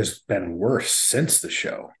sleep has been worse since the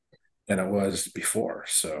show than it was before.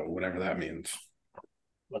 So whatever that means.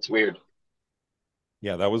 That's weird.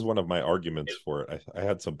 Yeah, that was one of my arguments for it. I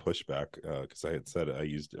had some pushback because I had said I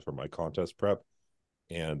used it for my contest prep.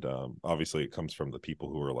 And obviously it comes from the people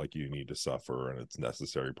who are like, you need to suffer and it's a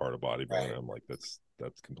necessary part of bodybuilding. Right. I'm like, that's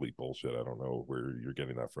complete bullshit. I don't know where you're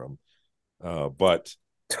getting that from. But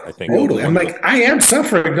I think totally. I'm like, I am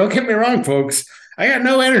suffering. Don't get me wrong, folks. I got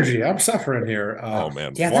no energy. I'm suffering here. Oh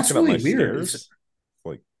man, yeah, walking that's really up my weird. stairs,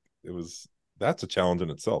 like that's a challenge in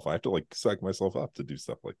itself. I have to like psych myself up to do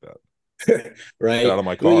stuff like that. Right. Get out of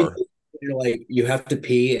my car. You're like, you have to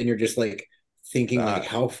pee, and you're just like thinking, like,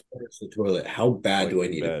 how far is the toilet? How bad do I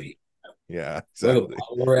need to pee? Yeah, exactly.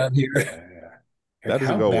 All around here. That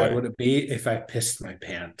doesn't go away. How bad would it be if I pissed my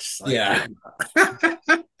pants? Like, yeah.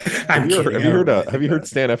 Have you heard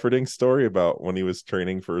Stan Efferding's story about when he was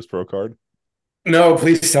training for his pro card? No,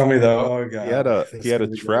 please tell me though. Oh He had God, a he that's had a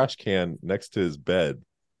gonna be great. trash can next to his bed,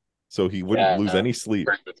 so he wouldn't lose Yeah. any sleep,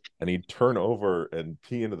 and he'd turn over and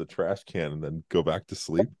pee into the trash can and then go back to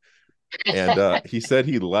sleep. And he said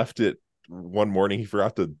he left it one morning. He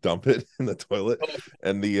forgot to dump it in the toilet,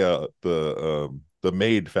 and the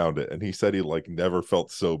maid found it, and he said he like never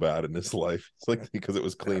felt so bad in his life. It's like because it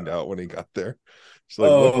was cleaned out when he got there. She's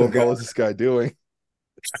like, "What the Oh hell God. is this guy doing?"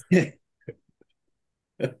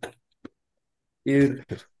 Dude,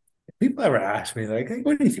 people ever ask me like, "Hey,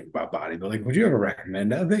 what do you think about bodybuilding? Would you ever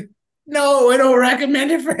recommend it?" I'm like, no, I don't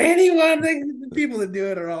recommend it for anyone. Like, the people that do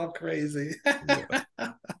it are all crazy. Yeah,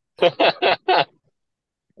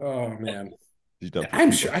 Oh man. he's done for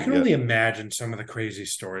I'm people sure I to can get. only imagine some of the crazy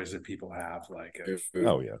stories that people have, like of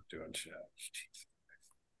Oh yeah, doing shit.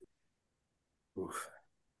 Oof.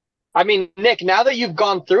 I mean, Nick, now that you've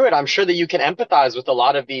gone through it, I'm sure that you can empathize with a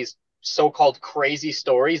lot of these so-called crazy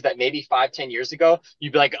stories that maybe 5, 10 years ago,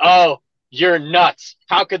 you'd be like, oh, you're nuts.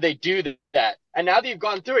 How could they do that? And now that you've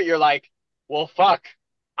gone through it, you're like, well, fuck,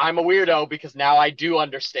 I'm a weirdo because now I do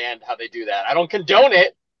understand how they do that. I don't condone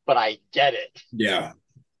it, but I get it. Yeah.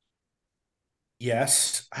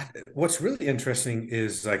 Yes. What's really interesting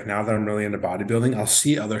is like now that I'm really into bodybuilding, I'll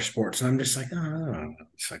see other sports and I'm just like, oh, I don't know.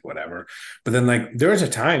 It's like whatever. But then like there was a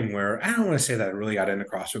time where I don't want to say that I really got into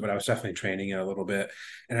CrossFit, but I was definitely training it a little bit.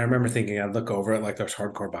 And I remember thinking I'd look over at like those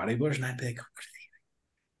hardcore bodybuilders and I'd be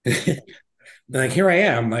like, like here I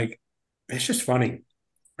am. Like it's just funny.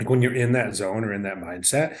 Like when you're in that zone or in that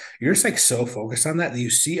mindset, you're just like so focused on that that you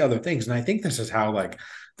see other things. And I think this is how like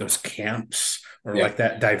those camps or Yeah. like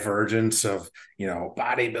that divergence of,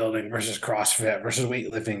 bodybuilding versus CrossFit versus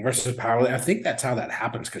weightlifting versus powerlifting. I think that's how that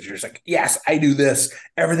happens because you're just like, yes, I do this.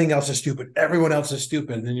 Everything else is stupid. Everyone else is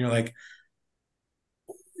stupid. And then you're like,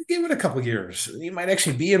 give it a couple years. You might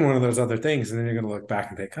actually be in one of those other things, and then you're going to look back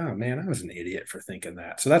and think, "Oh man, I was an idiot for thinking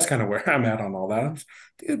that." So that's kind of where I'm at on all that.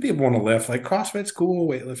 People want to lift, like CrossFit's cool,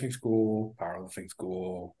 weightlifting's cool, powerlifting's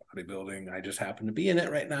cool, bodybuilding. I just happen to be in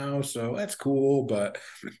it right now, so that's cool. But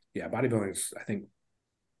yeah, bodybuilding's I think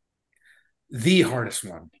the hardest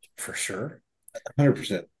one for sure.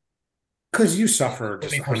 100%. Because you suffer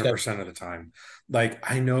just 24/7. 100% of the time. Like,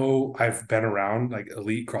 I know I've been around like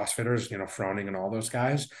elite CrossFitters, Froning and all those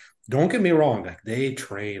guys. Don't get me wrong, like, they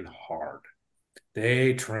train hard,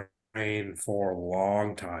 they train for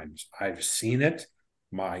long times. I've seen it.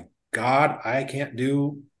 My God, I can't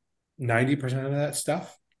do 90% of that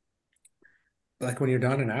stuff. Like, when you're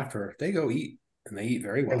done and after, they go eat and they eat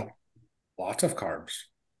very well. Lots of carbs,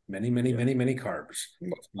 many, many, yeah, many, many carbs.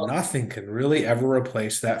 Nothing can really ever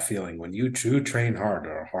replace that feeling when you do train hard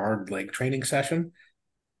or a hard leg training session,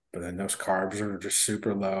 but then those carbs are just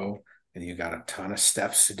super low and you got a ton of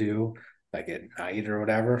steps to do, like at night or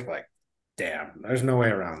whatever. Like, damn, there's no way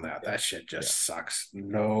around that. That shit yeah, just sucks.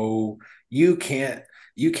 No, you can't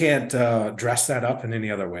dress that up in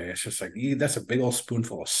any other way. It's just like that's a big old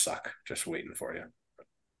spoonful of suck just waiting for you.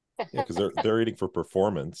 yeah. Because they're eating for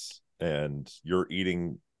performance, and you're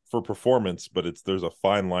eating for performance, but there's a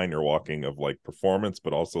fine line you're walking of like performance,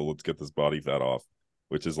 but also let's get this body fat off,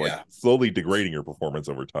 which is like Yeah. slowly degrading your performance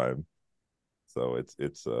over time. So it's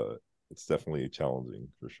definitely challenging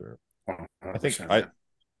for sure. I think 100%,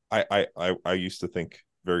 man. I used to think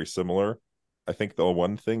very similar. I think the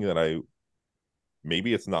one thing that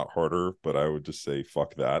maybe it's not harder, but I would just say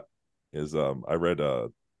fuck that is I read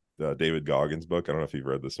David Goggins book. I don't know if you've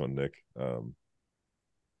read this one, Nick.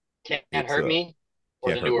 Can't It's hurt me or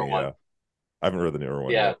Can't the Hurt newer Me. one. Yeah, I haven't read the newer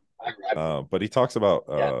one Yeah. yet. But he talks about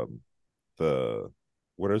Yeah. the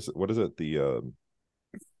what is it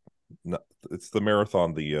it's the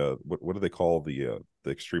marathon, what do they call the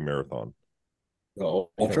extreme marathon? I can't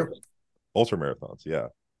Ultra. remember. Ultra marathons. Yeah,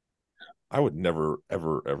 I would never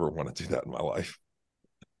ever ever want to do that in my life.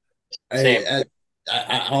 Same.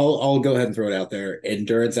 I'll go ahead and throw it out there.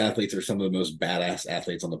 Endurance athletes are some of the most badass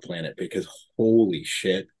athletes on the planet because holy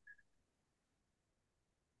shit.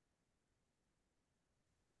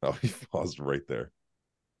 Oh, he paused right there.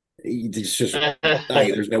 It's just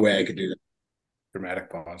there's no way I could do Dramatic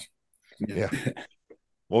pause. Yeah. that.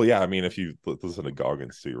 Well, yeah. I mean, if you listen to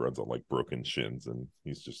Goggins too, he runs on like broken shins, and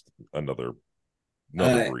he's just another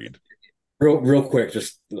uh, breed. real quick,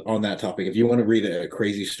 just on that topic, if you want to read a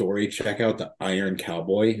crazy story, check out the Iron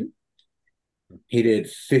Cowboy. He did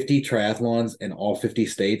 50 triathlons in all 50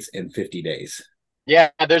 states in 50 days. Yeah,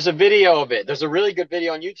 there's a video of it. There's a really good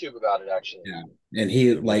video on YouTube about it, actually. Yeah. And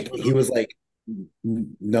he Yeah, we like should he was like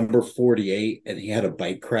number 48 and he had a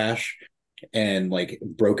bike crash and like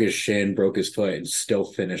broke his shin, broke his foot, and still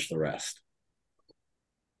finished the rest.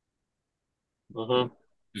 Mm-hmm.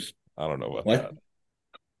 I don't know about What?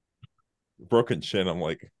 that. broken shin. I'm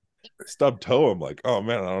like, stubbed toe. I'm like, oh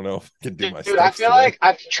man, I don't know if I can do my Dude, I steps feel today.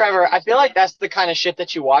 like Trevor, I feel like that's the kind of shit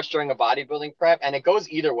that you watch during a bodybuilding prep, and it goes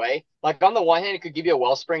either way. Like on the one hand, it could give you a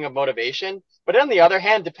wellspring of motivation, but on the other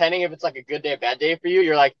hand, depending if it's like a good day, bad day for you,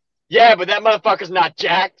 you're like, yeah, but that motherfucker's not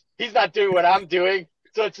jacked. He's not doing what I'm doing,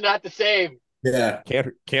 so it's not the same. Yeah.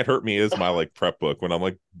 Can't hurt me is my like prep book when I'm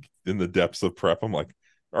like in the depths of prep. I'm like,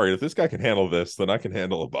 all right, if this guy can handle this, then I can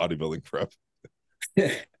handle a bodybuilding prep.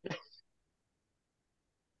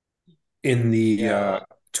 In the Yeah.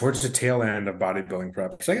 towards the tail end of bodybuilding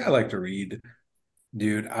prep, it's like I like to read.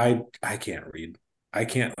 Dude, I can't read. I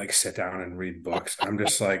can't like sit down and read books. I'm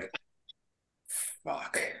just like,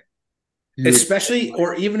 fuck. Dude, Especially,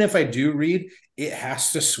 or even if I do read, it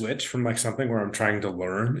has to switch from like something where I'm trying to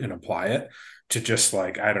learn and apply it to just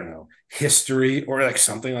like, I don't know, history or like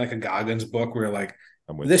something like a Goggins book where like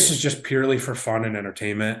I'm with this you. is just purely for fun and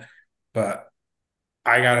entertainment. But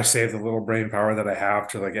I gotta save the little brain power that I have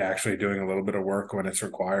to like actually doing a little bit of work when it's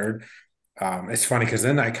required. It's funny because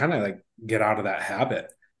then I kind of like get out of that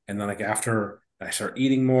habit. And then like after I start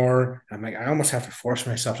eating more, I'm like, I almost have to force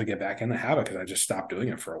myself to get back in the habit because I just stopped doing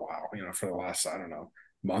it for a while, for the last, I don't know,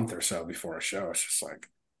 month or so before a show. It's just like,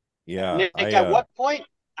 Yeah, Nick, at what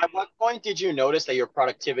point did you notice that your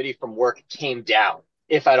productivity from work came down,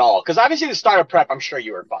 if at all? Because obviously the start of prep, I'm sure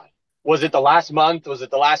you were fine. Was it the last month? Was it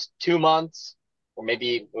the last 2 months? Or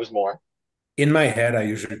maybe it was more. in my head, I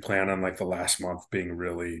usually plan on like the last month being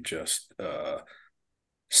really just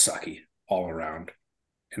sucky all around.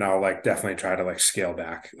 And I'll like definitely try to like scale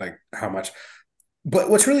back like how much. But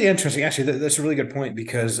what's really interesting, actually, that's a really good point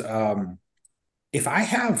because if I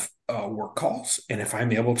have work calls and if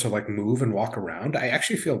I'm able to like move and walk around, I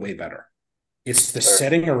actually feel way better. It's the Sure.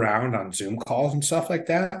 sitting around on Zoom calls and stuff like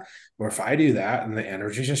that, where if I do that and the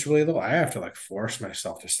energy's just really low, I have to like force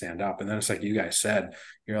myself to stand up. And then it's like you guys said,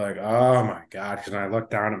 you're like, oh my God. Because I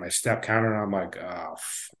look down at my step counter and I'm like, oh,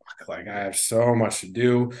 fuck, like I have so much to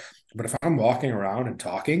do. But if I'm walking around and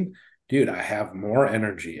talking, dude, I have more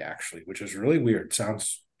energy actually, which is really weird.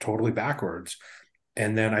 Sounds totally backwards.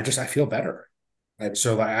 And then I feel better.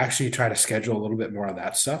 So I actually try to schedule a little bit more of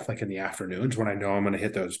that stuff, like in the afternoons when I know I'm going to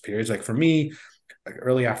hit those periods. Like for me, like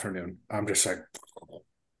early afternoon, I'm just like,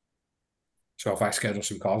 so if I schedule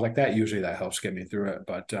some calls like that, usually that helps get me through it.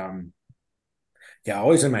 But yeah,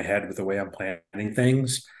 always in my head with the way I'm planning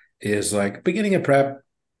things is like beginning of prep,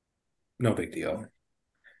 no big deal.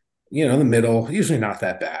 The middle, usually not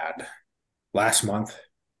that bad. Last month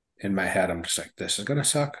in my head, I'm just like, this is going to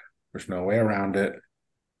suck. There's no way around it.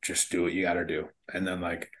 Just do what you got to do. And then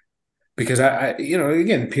like, because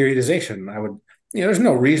again, periodization, I would, there's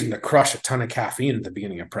no reason to crush a ton of caffeine at the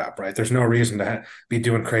beginning of prep, right? There's no reason to be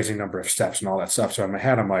doing crazy number of steps and all that stuff. So in my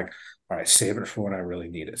head, I'm like, all right, save it for when I really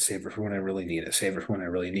need it. Save it for when I really need it. Save it for when I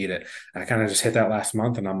really need it. And I kind of just hit that last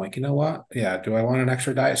month and I'm like, you know what? Yeah. Do I want an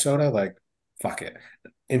extra diet soda? Like, fuck it.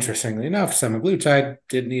 Interestingly enough, semaglutide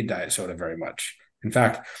didn't need diet soda very much. In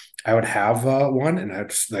fact, I would have one and I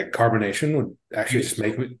just like carbonation would actually just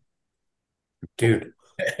make me, dude.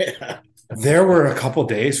 There were a couple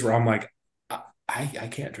days where I'm like, I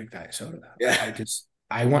can't drink diet soda. Yeah.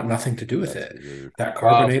 I want nothing to do with that's it. weird. That Wow.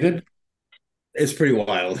 carbonated It's pretty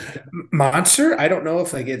wild. Monster, I don't know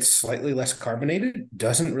if like it's slightly less carbonated,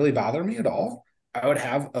 doesn't really bother me at all. I would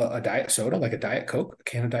have a diet soda, like a diet Coke, a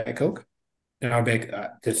can of diet Coke, and I would make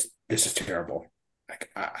this is terrible. Like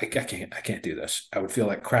I can't do this. I would feel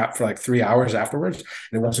like crap for like 3 hours afterwards.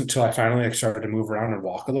 And it wasn't until I finally like started to move around and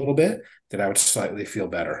walk a little bit that I would slightly feel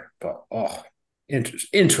better. But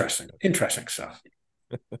interesting stuff.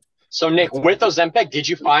 So Nick, That's with crazy. Ozempic, did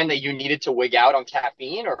you find that you needed to wig out on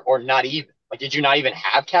caffeine or not even? Like, did you not even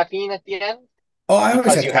have caffeine at the end Oh,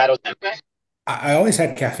 because you had Ozempic? I always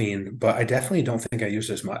had caffeine, but I definitely don't think I used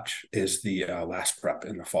as much as the last prep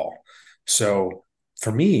in the fall. So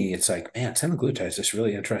for me, it's like, man, semaglutide is this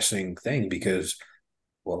really interesting thing because,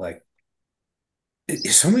 well, like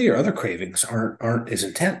some of your other cravings aren't as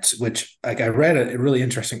intense. Which, like, I read a really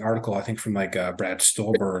interesting article, I think from like Brad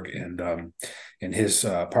Stolberg and his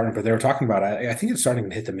partner, but they were talking about. I think it's starting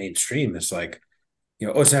to hit the mainstream. It's like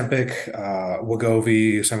Ozempic,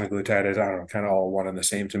 Wegovy, semaglutide is I don't know, kind of all one and the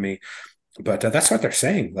same to me. But that's what they're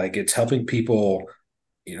saying. Like it's helping people,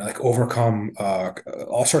 like overcome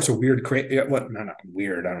all sorts of weird what not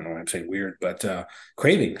weird. I don't know why I'm saying weird, but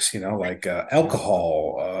cravings. Like Yeah.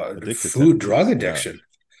 alcohol, Addicted food, drug tendencies. Yeah. addiction.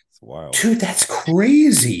 It's wild. Dude, that's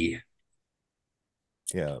crazy.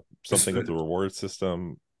 Yeah. Something with the reward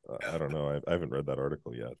system. I don't know. I haven't read that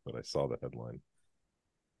article yet, but I saw the headline.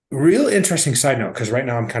 Real interesting side note because right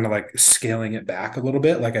now I'm kind of like scaling it back a little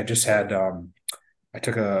bit. Like I just had I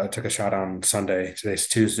took a shot on Sunday. Today's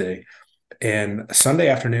Tuesday, And Sunday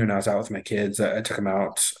afternoon, I was out with my kids. I took them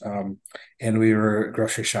out, and we were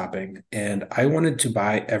grocery shopping. And I wanted to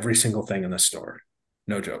buy every single thing in the store.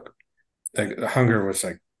 No joke. Like the hunger was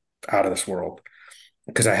like out of this world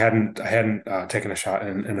because I hadn't taken a shot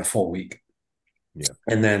in a full week. Yeah.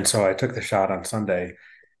 And then so I took the shot on Sunday,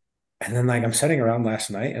 and then like I'm sitting around last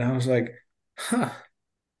night, and I was like, huh,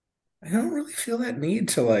 I don't really feel that need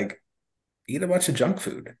to like eat a bunch of junk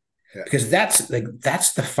food. Yeah. Because that's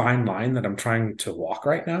the fine line that I'm trying to walk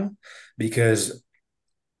right now. Because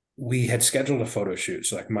we had scheduled a photo shoot,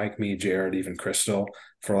 so like Mike, me, Jared, even Crystal,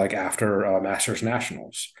 for like after Masters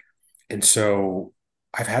Nationals, and so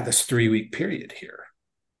I've had this 3 week period here.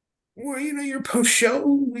 Well, your post show,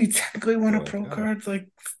 we technically won a You're like, pro oh, card. Like,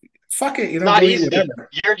 fuck it, It's not go eat easy. whatever.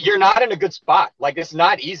 You're not in a good spot. Like it's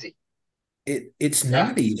not easy. It's Yeah.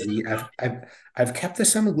 not easy. I've kept the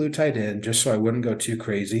semaglutide in just so I wouldn't go too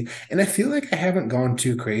crazy, and I feel like I haven't gone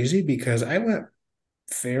too crazy because I went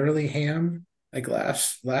fairly ham like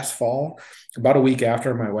last fall, about a week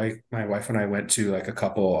after my wife and I went to like a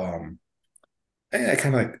couple. I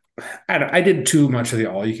kind of like I did too much of the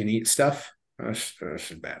all you can eat stuff. That's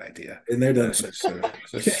a bad idea. And they're done. Just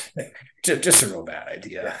a real bad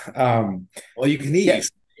idea. All you can Yeah,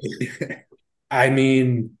 eat. I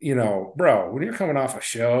mean, bro, when you're coming off a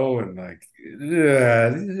show and like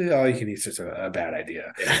all you can eat is just a bad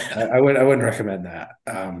idea. I wouldn't recommend that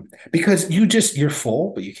because you're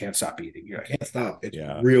full, but you can't stop eating. You're like, Can't stop. It's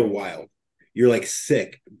yeah. real wild. You're like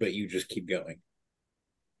sick, but you just keep going.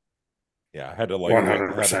 Yeah, I had to like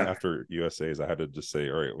 100%. after USA's, I had to just say,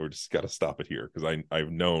 all right, we're just got to stop it here because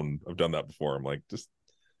I've done that before. I'm like, just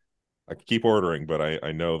I can keep ordering, but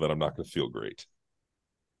I know that I'm not going to feel great.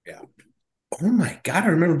 Yeah. Oh my God, I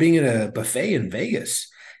remember being at a buffet in Vegas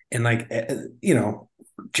and like,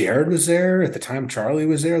 Jared was there at the time. Charlie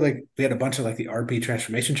was there. Like we had a bunch of like the RP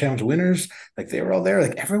Transformation Challenge winners. Like they were all there.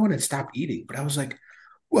 Like everyone had stopped eating, but I was like,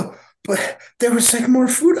 well, but there was like more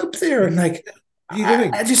food up there. And like, You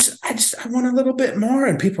doing? I want a little bit more.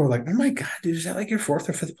 And people were like, oh my God, dude, is that like your fourth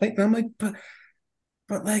or fifth plate? And I'm like, but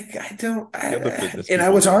like, I don't, The fitness and I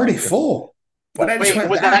people was get already you. full, but I just Wait,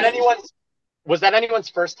 went back. was that anyone's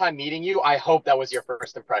first time meeting you? I hope that was your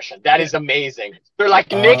first impression. That is amazing. They're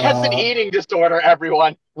like, Nick has an Uh, eating disorder,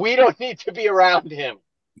 everyone. We don't need to be around him.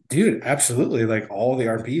 Dude, absolutely. Like all the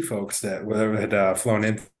RP folks that whether had flown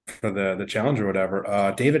in for the challenge or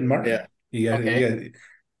whatever. David Martin. Yeah. Okay.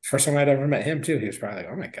 First time I'd ever met him too. He was probably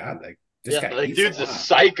like, "Oh my God, like this Yeah, guy like eats a dude's a lot."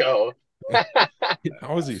 psycho.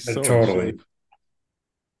 How is he so in Totally. shape?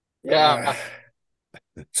 Yeah.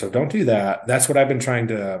 So don't do that. That's what I've been trying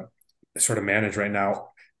to sort of manage right now.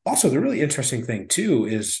 Also, the really interesting thing too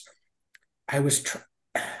is I was tr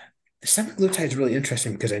the semaglutide is really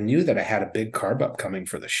interesting because I knew that I had a big carb up coming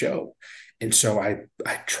for the show. And so I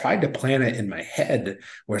tried to plan it in my head,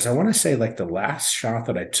 whereas I want to say like the last shot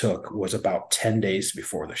that I took was about 10 days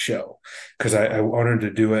before the show. Because I wanted to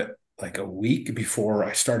do it like a week before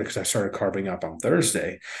I started because I started carbing up on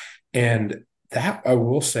Thursday. And that I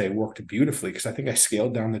will say worked beautifully because I think I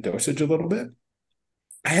scaled down the dosage a little bit.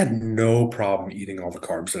 I had no problem eating all the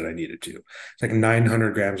carbs that I needed to. It's like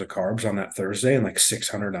 900 grams of carbs on that Thursday and like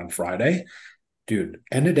 600 on Friday. Dude,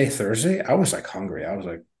 end of day Thursday, I was like hungry. I was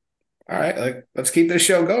like, all right, like let's keep this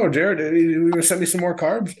show going, Jared. You gonna send me some more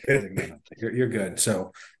carbs? Like, no, you're good.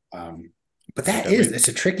 So, but I think it's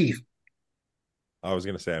a tricky. I was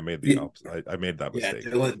gonna say I made the opposite. I made that Yeah.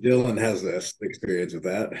 mistake. Dylan has this experience with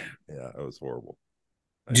that. Yeah, it was horrible.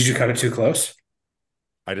 Did you cut it too close?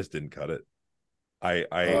 I just didn't cut it. I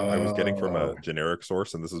was getting from a Oh, generic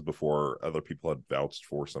source, and this is before other people had vouched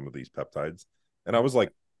for some of these peptides. And I was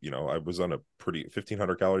like, I was on a pretty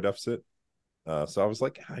 1,500 calorie deficit. So I was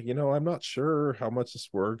like, I'm not sure how much this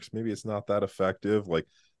works. Maybe it's not that effective. Like,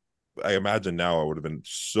 I imagine now I would have been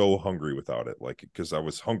so hungry without it, like, because I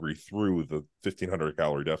was hungry through the 1,500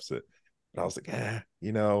 calorie deficit. And I was like,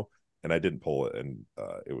 and I didn't pull it. And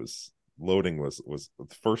it was loading was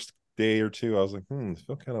the first day or two. I was like, I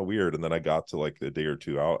feel kind of weird. And then I got to like a day or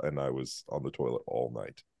two out and I was on the toilet all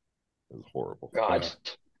night. It was horrible. God.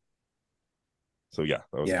 So yeah,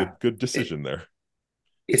 that was yeah. good decision there.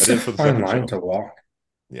 It's I a did it for the fine second line show. to walk.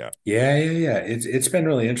 Yeah. Yeah. It's been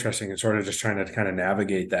really interesting and sort of just trying to kind of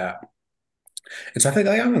navigate that. And so I think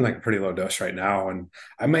like, I'm in like a pretty low dose right now, and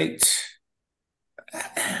I might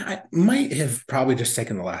have probably just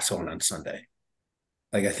taken the last one on Sunday.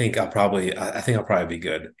 Like I think I'll probably be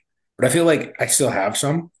good, but I feel like I still have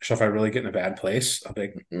some. So if I really get in a bad place, I'll be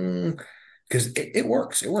like, because it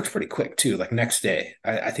works. It works pretty quick too. Like next day,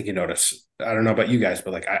 I think you notice. I don't know about you guys,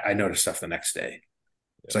 but like I noticed stuff the next day.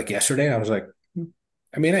 It's like yesterday, I was like,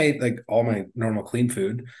 I mean, I ate like all my normal clean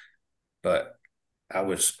food. but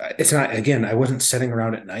it's not, again, I wasn't sitting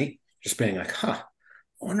around at night just being like, I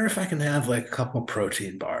wonder if I can have like a couple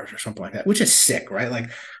protein bars or something like that, which is sick, right?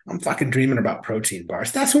 Like I'm fucking dreaming about protein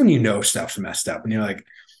bars. That's when you know stuff's messed up and you're like,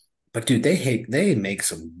 but dude, they make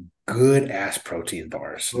some good ass protein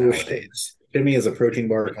bars nowadays. Jimmy is a protein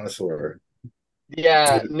bar connoisseur.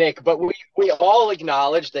 Yeah, Nick, but we all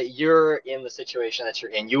acknowledge that you're in the situation that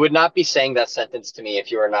you're in. You would not be saying that sentence to me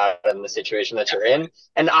if you were not in the situation that you're in.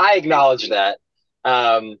 And I acknowledge that.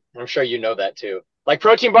 I'm sure you know that too. Like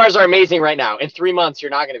protein bars are amazing right now. In 3 months,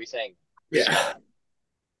 you're not going to be saying. Yeah.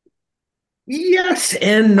 Yes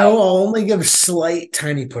and no. I'll only give slight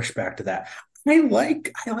tiny pushback to that. I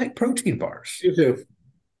like protein bars. You too.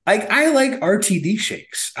 I like RTD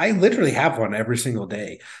shakes. I literally have one every single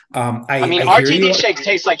day. I mean, RTD shakes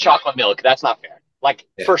taste like chocolate milk. That's not fair. Like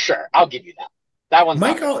for sure, I'll give you that. That one's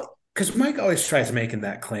because Mike always tries making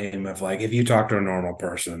that claim of like, if you talk to a normal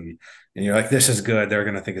person and you're like, this is good, they're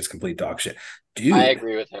gonna think it's complete dog shit. Dude, I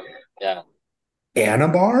agree with him. Yeah.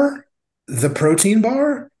 Anabar, the protein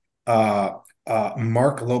bar.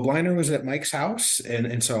 Mark Lobliner was at Mike's house,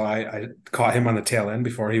 and so I caught him on the tail end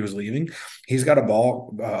before he was leaving. He's got a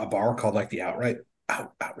bar called like the Outright, I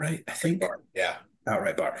think. Yeah,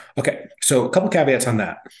 Outright bar. Okay, so a couple caveats on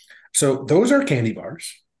that. So those are candy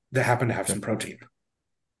bars that happen to have some protein,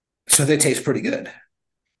 so they taste pretty good.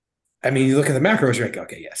 I mean, you look at the macros, you're like,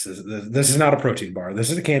 okay, yes, this is not a protein bar. This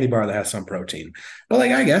is a candy bar that has some protein. But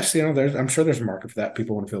like, I guess, I'm sure there's a market for that.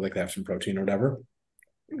 People want to feel like they have some protein or whatever.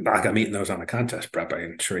 Like I'm eating those on a contest prep, I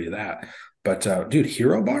can assure you that. But dude,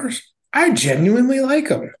 hero bars, I genuinely like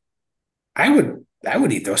them. I would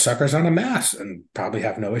eat those suckers on a mass and probably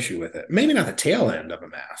have no issue with it. Maybe not the tail end of a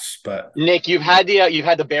mass, but Nick, you've had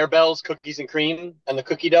the Bear Bells cookies and cream and the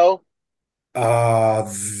cookie dough.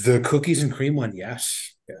 The cookies and cream one,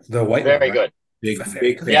 yes. The white very one, good. Big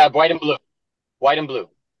yeah, white and blue.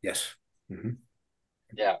 Yes. Mm-hmm.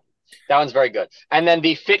 Yeah. That one's very good. And then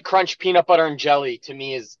the Fit Crunch peanut butter and jelly to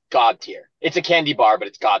me is god tier. It's a candy bar, but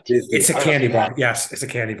it's god tier. It's a candy bar. Yes, it's a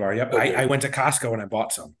candy bar. Yep. Okay. I went to Costco and I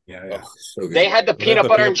bought some. Yeah. Oh, so they had the peanut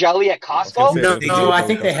butter and jelly at Costco? No, I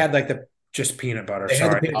think they had like the just peanut butter.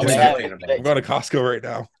 Sorry. I'm going to Costco right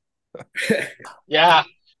now. Yeah.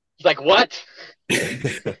 It's like, what?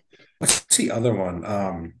 What's the other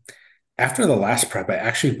one? After the last prep, I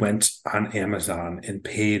actually went on Amazon and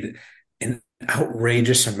paid an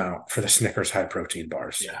outrageous amount for the Snickers high protein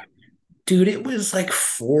bars. Yeah. Dude, it was like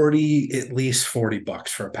at least $40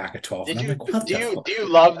 for a pack of 12. Do you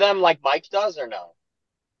love them like Mike does or no?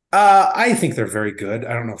 I think they're very good.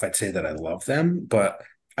 I don't know if I'd say that I love them, but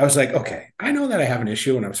I was like, okay, I know that I have an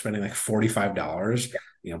issue when I'm spending like $45,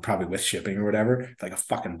 probably with shipping or whatever, like a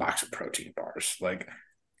fucking box of protein bars. Like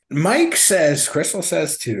Mike says, Crystal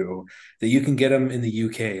says too, that you can get them in the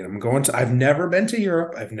UK. I've never been to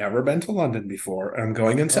Europe. I've never been to London before. I'm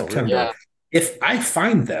going in September. Really? Yeah. If I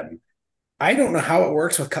find them, I don't know how it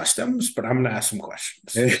works with customs, but I'm going to ask some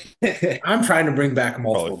questions. I'm trying to bring back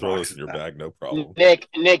multiple. Probably throw this in your bag, no problem. Nick,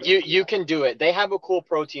 you can do it. They have a cool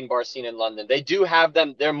protein bar scene in London. They do have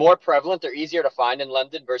them. They're more prevalent. They're easier to find in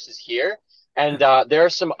London versus here. And there are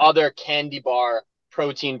some other candy bar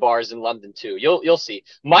protein bars in London too. You'll see.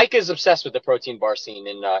 Mike is obsessed with the protein bar scene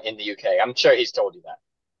in the UK. I'm sure he's told you that.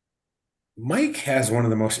 Mike has one of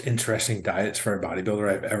the most interesting diets for a bodybuilder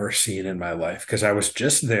I've ever seen in my life, because I was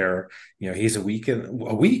just there. He's a week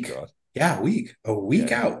out. We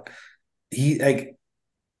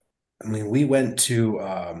went to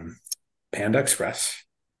Panda Express.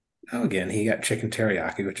 Now again, he got chicken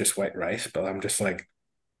teriyaki with just white rice, but I'm just like,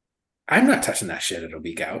 I'm not touching that shit at a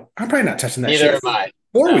week out. I'm probably not touching that Neither shit am I.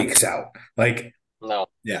 4 weeks out. Like, no.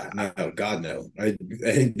 Yeah, no, God, no.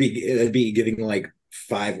 I'd be getting like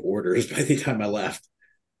 5 orders by the time I left.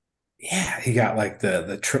 Yeah, he got like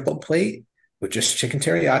the triple plate with just chicken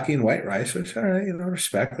teriyaki and white rice, which, all right,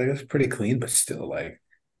 respect. Like, it's pretty clean, but still, like,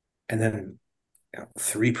 and then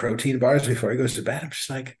 3 protein bars before he goes to bed. I'm just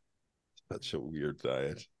like, such a weird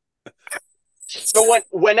diet. So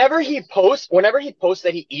whenever he posts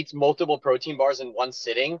that he eats multiple protein bars in one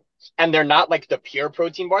sitting, and they're not like the pure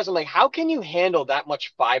protein bars, I'm like, how can you handle that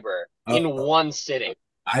much fiber in one sitting?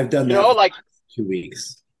 I've done that for like 2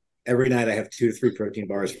 weeks. Every night I have 2 to 3 protein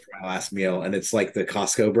bars for my last meal, and it's like the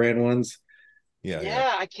Costco brand ones.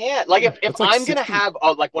 Yeah, I can't. Like if like I'm 60, gonna have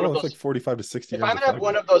one of those, like 45 to 60. If I'm gonna have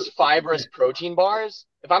one of those fibrous protein bars,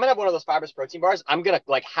 I'm gonna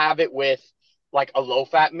like have it with like a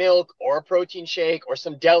low-fat milk or a protein shake or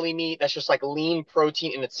some deli meat that's just like lean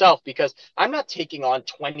protein in itself, because I'm not taking on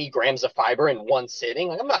 20 grams of fiber in one sitting.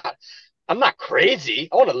 Like I'm not crazy.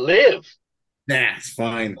 I want to live. Nah, it's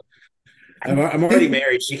fine. I'm already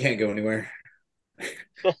married. She can't go anywhere.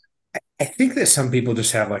 I think that some people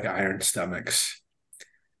just have like iron stomachs.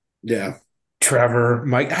 Yeah. Trevor,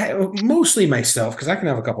 Mike, mostly myself, because I can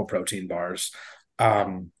have a couple protein bars.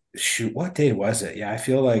 Shoot, what day was it? Yeah, I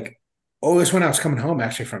feel like, oh, it was when I was coming home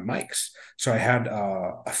actually from Mike's. So I had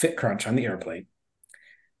a Fit Crunch on the airplane.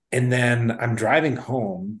 And then I'm driving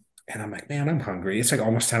home and I'm like, man, I'm hungry. It's like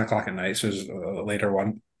almost 10 o'clock at night. So it was a later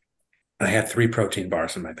one. And I had 3 protein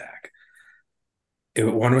bars in my bag.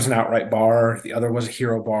 One was an outright bar, the other was a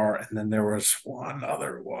hero bar, and then there was one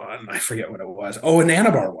other one. I forget what it was. Oh, an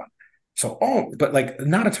Anabar one. So, but like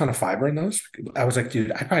not a ton of fiber in those. I was like,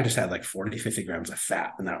 dude, I probably just had like 40, 50 grams of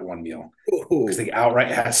fat in that one meal. Because the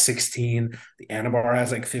outright has 16, the Anabar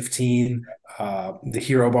has like 15, the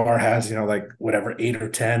hero bar has, like whatever, 8 or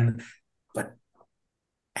 10. But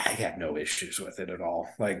I had no issues with it at all.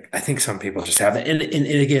 Like, I think some people just have it. And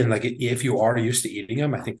again, like if you are used to eating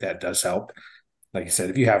them, I think that does help. Like I said,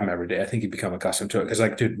 if you have them every day, I think you become accustomed to it. Because,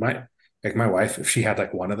 like, dude, my wife, if she had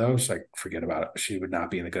like one of those, like, forget about it. She would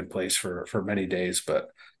not be in a good place for many days. But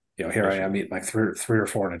here I am eating like three or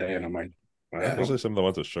four in a day, and I'm like, well, especially some of the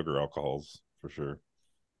ones with sugar alcohols for sure.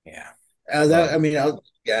 Yeah. I mean,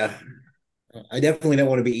 yeah, I definitely don't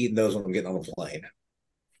want to be eating those when I'm getting on the plane.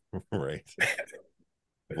 Right.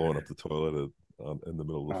 Blowing up the toilet in the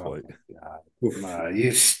middle of the flight.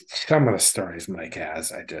 Some of the stories Mike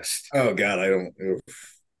has, oh god, I don't.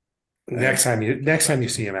 Next time you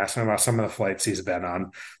see him, ask him about some of the flights he's been on,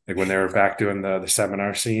 like when they were back doing the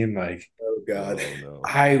seminar scene. Like, oh god, no.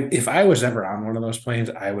 If I was ever on one of those planes,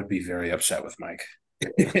 I would be very upset with Mike.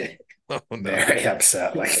 Oh, no. Very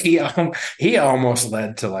upset. Like he almost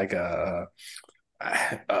led to like a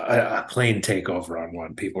plane takeover on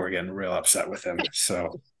one. People were getting real upset with him.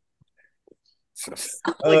 So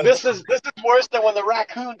like this is worse than when the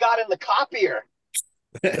raccoon got in the copier.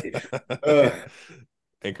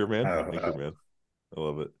 Anchorman. Anchorman. I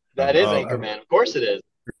love it. That is Anchorman. Of course it is.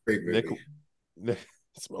 Nick, it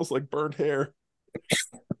smells like burnt hair.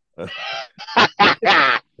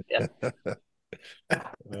 Yeah.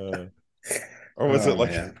 Or was it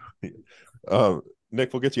like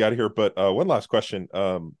Nick, we'll get you out of here, but one last question.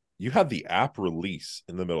 You had the app release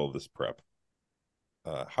in the middle of this prep.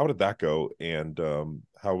 How did that go, and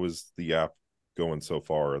how was the app going so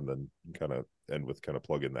far? And then kind of end with kind of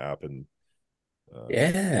plug in the app and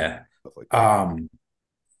stuff like that.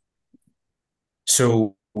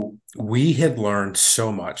 So we had learned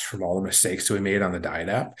so much from all the mistakes that we made on the diet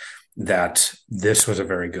app that this was a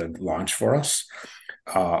very good launch for us.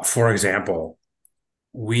 For example,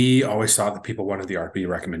 we always thought that people wanted the RP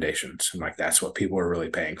recommendations, and like that's what people were really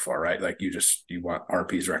paying for, right? Like you want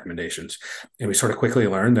RP's recommendations, and we sort of quickly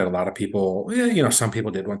learned that a lot of people, some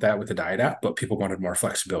people did want that with the diet app, but people wanted more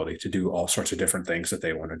flexibility to do all sorts of different things that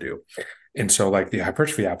they want to do. And so, like the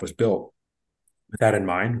hypertrophy app was built with that in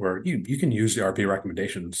mind, where you can use the RP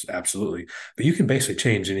recommendations absolutely, but you can basically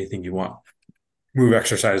change anything you want. Move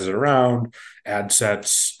exercises around, add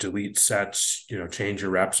sets, delete sets, change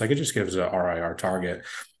your reps. Like it just gives a RIR target.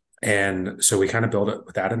 And so we kind of built it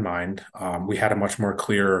with that in mind. We had a much more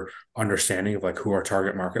clear understanding of like who our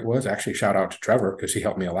target market was. Actually, shout out to Trevor because he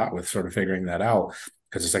helped me a lot with sort of figuring that out,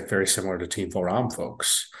 because it's like very similar to Team Full ROM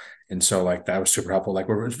folks. And so like that was super helpful. Like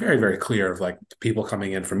it was very, very clear of like people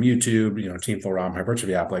coming in from YouTube, Team Full ROM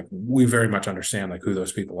hypertrophy app. Like we very much understand like who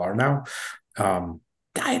those people are now.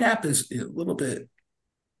 Diet app is a little bit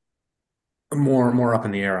more up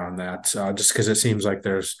in the air on that, just because it seems like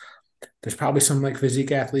there's probably some like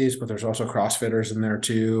physique athletes, but there's also CrossFitters in there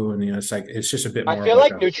too, and it's just a bit more. I feel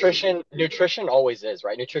like nutrition always is,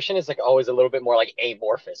 right? Nutrition is like always a little bit more like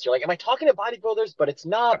amorphous. You're like, am I talking to bodybuilders? But it's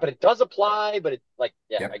not. But it does apply. But it's like,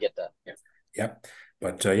 yeah, yep. I get that. Yep.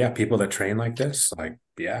 But people that train like this, like,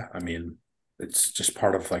 yeah, I mean, it's just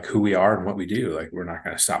part of like who we are and what we do. Like we're not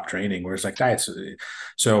going to stop training. Whereas like diets.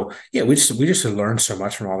 So yeah, we just learned so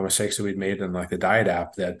much from all the mistakes that we'd made in like the diet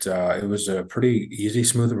app that it was a pretty easy,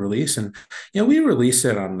 smooth release. And we released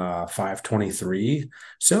it on 5/23,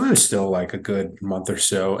 so it was still like a good month or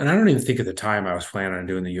so. And I don't even think at the time I was planning on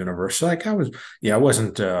doing the universe. So like I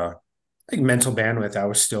wasn't like mental bandwidth. I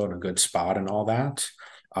was still in a good spot and all that.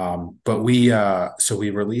 But we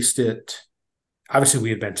released it. Obviously, we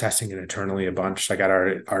had been testing it internally a bunch. Like I'd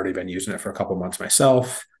already been using it for a couple months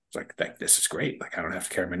myself. It's like this is great. Like I don't have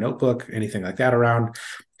to carry my notebook, anything like that around.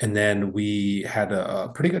 And then we had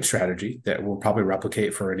a pretty good strategy that we'll probably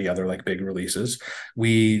replicate for any other like big releases.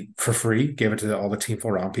 We, for free, gave it to all the Team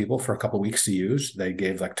Full ROM people for a couple of weeks to use. They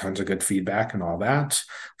gave like tons of good feedback and all that,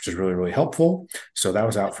 which is really, really helpful. So that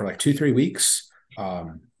was out for like 2-3 weeks.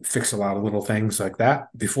 Fixed a lot of little things like that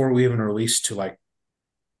before we even released to like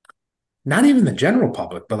not even the general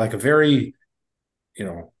public, but like a very, you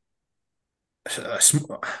know, a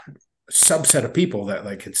subset of people that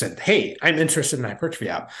like had said, "Hey, I'm interested in hypertrophy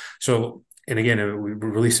app." So, and again, we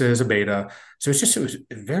released it as a beta, so it was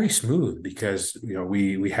very smooth because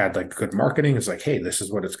we had like good marketing. It's like, hey, this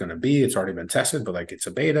is what it's going to be. It's already been tested, but like it's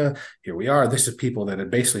a beta. Here we are. This is people that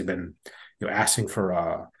had basically been asking for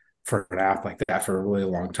an app like that for a really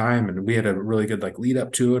long time, and we had a really good like lead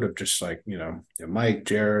up to it of just like Mike,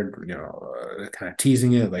 Jared, kind of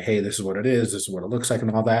teasing it like, hey, this is what it is, this is what it looks like,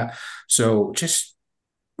 and all that. So just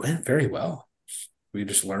went very well. We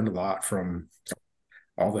just learned a lot from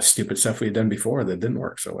all the stupid stuff we had done before that didn't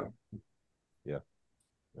work so well. Yeah.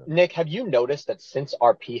 Nick, have you noticed that since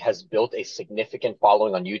RP has built a significant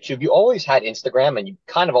following on YouTube, you always had Instagram and you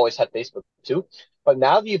kind of always had Facebook too, but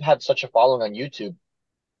now that you've had such a following on YouTube,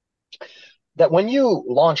 that when you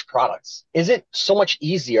launch products, is it so much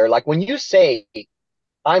easier? Like when you say,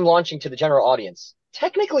 I'm launching to the general audience,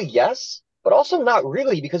 technically, yes, but also not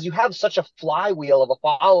really because you have such a flywheel of a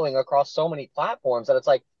following across so many platforms that it's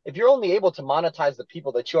like, if you're only able to monetize the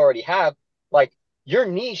people that you already have, like your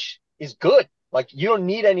niche is good. Like you don't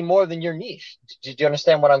need any more than your niche. Do you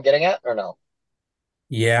understand what I'm getting at or no?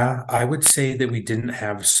 Yeah, I would say that we didn't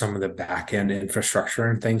have some of the back end infrastructure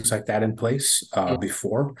and things like that in place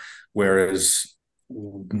before, whereas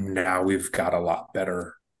now we've got a lot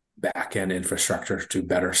better back end infrastructure to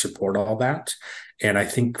better support all that. And I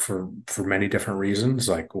think for many different reasons,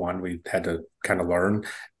 like one, we had to kind of learn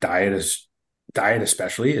diet is diet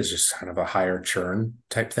especially is just kind of a higher churn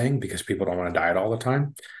type thing because people don't want to diet all the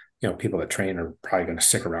time. People that train are probably going to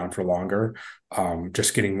stick around for longer.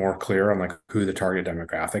 Just getting more clear on like who the target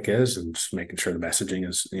demographic is and just making sure the messaging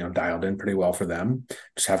is dialed in pretty well for them.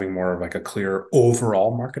 Just having more of like a clear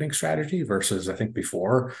overall marketing strategy versus I think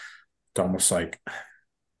before it's almost like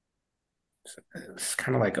it's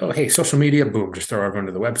kind of like, oh, hey, social media, boom, just throw everyone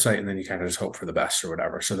to the website and then you kind of just hope for the best or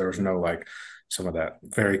whatever. So there was no like some of that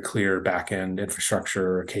very clear back end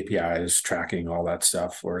infrastructure, KPIs, tracking, all that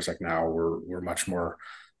stuff. Whereas like now we're much more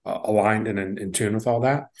aligned and in tune with all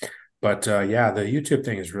that. But yeah, the YouTube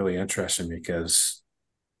thing is really interesting because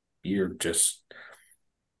you're just,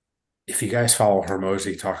 if you guys follow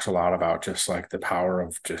Hormozy, talks a lot about just like the power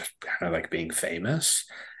of just kind of like being famous.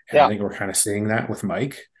 And I Yeah, think we're kind of seeing that with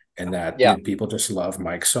Mike, and that yeah. people just love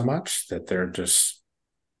Mike so much that they're just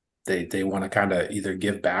they want to kind of either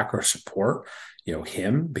give back or support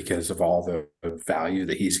him because of all the value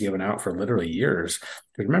that he's given out for literally years.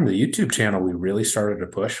 Because remember the YouTube channel we really started to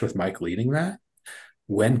push with Mike leading that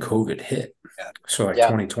when COVID hit. So like Yeah.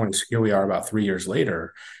 2020, so here we are about 3 years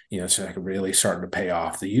later, it's like really starting to pay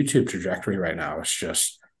off. The YouTube trajectory right now is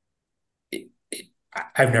just,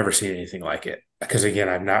 I've never seen anything like it. Because again,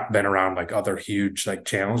 I've not been around like other huge like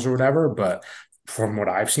channels or whatever, but from what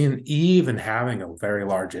I've seen, even having a very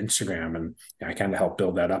large Instagram, and I kind of helped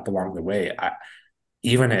build that up along the way.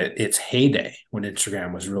 Even at its heyday when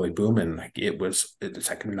Instagram was really booming, like it's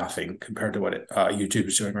like nothing compared to what YouTube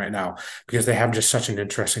is doing right now because they have just such an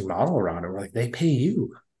interesting model around it. Where like they pay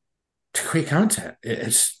you to create content.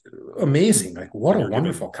 It's amazing. Like what And a you're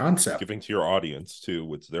wonderful concept. giving to your audience too,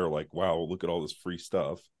 which they're like, wow, look at all this free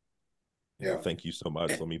stuff. Yeah. Thank you so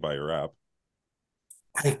much. Let me buy your app.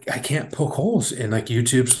 I can't poke holes in like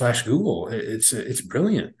YouTube/Google. It's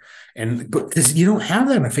brilliant, and but because you don't have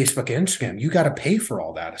that on Facebook and Instagram, you got to pay for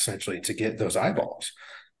all that essentially to get those eyeballs.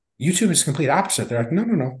 YouTube is the complete opposite. They're like, no,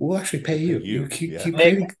 no, no, we'll actually pay Hey, you. You yeah. keep Nick,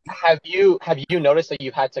 creating. have you noticed that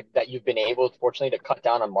you've been able, fortunately, to cut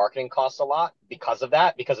down on marketing costs a lot because of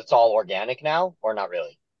that? Because it's all organic now, or not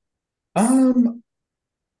really? Um,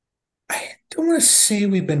 I don't want to say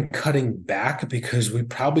we've been cutting back because we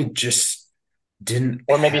probably just didn't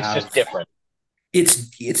Or maybe it's just have different.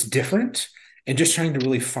 it's different and just trying to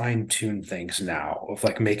really fine tune things now of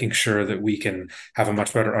like making sure that we can have a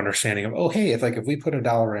much better understanding of, oh, hey, if we put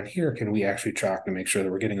 $1 in here, can we actually track to make sure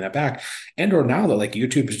that we're getting that back? And or now that like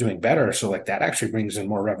YouTube is doing better, so like that actually brings in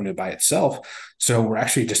more revenue by itself. So we're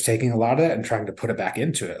actually just taking a lot of that and trying to put it back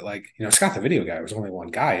into it. Like, Scott the video guy was only one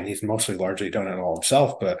guy and he's mostly largely done it all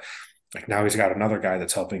himself, but like now he's got another guy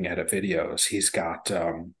that's helping edit videos. He's got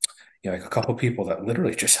like a couple of people that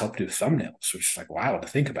literally just help do thumbnails, which is like wild to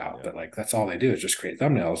think about. Yeah. But like that's all they do is just create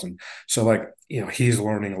thumbnails. And so like, he's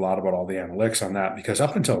learning a lot about all the analytics on that because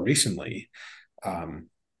up until recently, or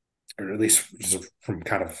at least from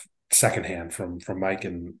kind of secondhand from Mike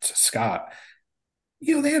and Scott,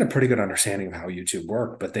 they had a pretty good understanding of how YouTube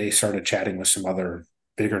worked, but they started chatting with some other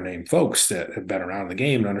bigger name folks that have been around the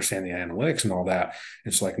game and understand the analytics and all that.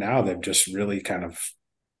 It's like now they've just really kind of,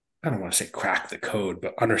 I don't want to say crack the code,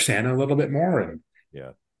 but understand it a little bit more. And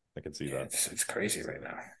Yeah. I can see that. it's crazy right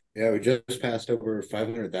now. Yeah, we just passed over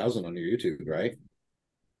 500,000 on your YouTube, right?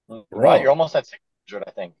 Wow, you're Bro, almost at 600,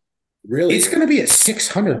 I think. it's Really? going to be at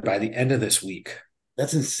 600 by the end of this week.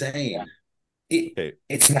 That's Yeah. insane. Okay,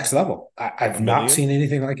 It's next level. a I've not million, seen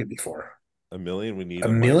anything like it before. a million. We need A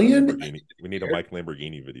a Mike million? Lamborghini. We need a Mike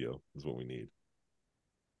Lamborghini video. Is what we need.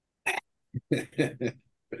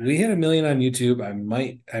 We hit a million on YouTube.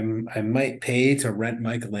 I might pay to rent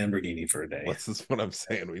Mike a Lamborghini for a day. What's this? What I'm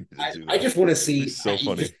saying? We need to I, do I that. just want to It'd be see, so you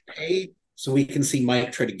funny. just pay so we can see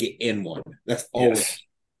Mike try to get in one. That's all. Yes,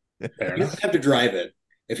 fair He doesn't enough. have to drive it.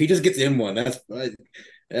 If he just gets in one,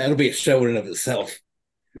 that'll be a show in and of itself.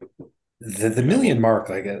 The Yeah, million well, mark,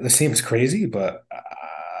 like this seems crazy, but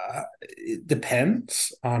it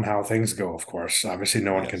depends on how things go. Of course, obviously,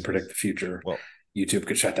 no one can yes, predict yes. the future. Well, YouTube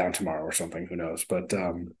could shut down tomorrow or something. Who knows? But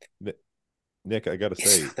Nick, I gotta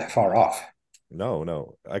it's say, not that far off.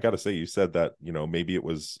 no, I gotta say, you said that, maybe it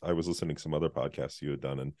was, I was listening to some other podcasts you had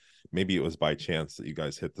done, and maybe it was by chance that you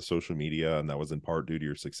guys hit the social media, and that was in part due to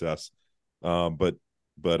your success. But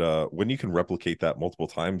when you can replicate that multiple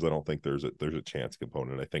times, I don't think there's a chance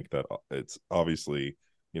component. I think that it's obviously,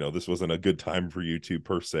 this wasn't a good time for YouTube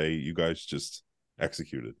per se. You guys just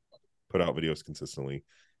executed, put out videos consistently,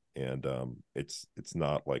 and it's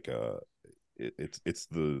not like it's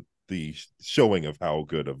the showing of how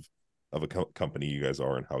good of a company you guys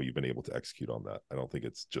are and how you've been able to execute on that. I don't think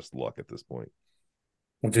it's just luck at this point.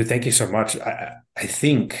 Well, dude, thank you so much. I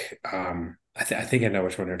think I think I know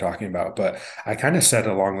which one you're talking about, but I kind of said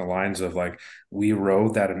along the lines of like we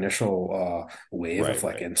rode that initial wave Right, of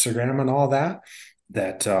like right. Instagram and all that.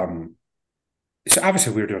 That so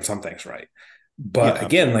obviously we were doing some things right, Yeah, but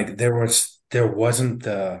again, absolutely. like there wasn't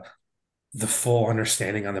the full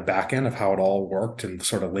understanding on the back end of how it all worked and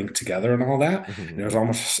sort of linked together and all that. And it was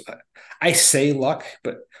almost I say luck,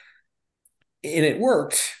 but and it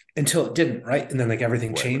worked until it didn't, right? And then like everything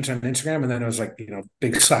Right, right. changed on Instagram, and then it was like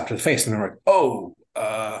big slap to the face, and they're like, oh,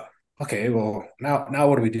 okay, well now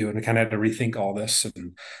what do we do? And we kind of had to rethink all this,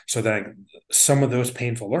 and so then some of those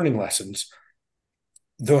painful learning lessons,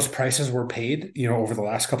 those prices were paid, over the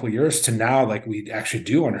last couple of years to now, like we actually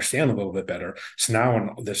do understand a little bit better. So now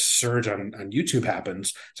when this surge on YouTube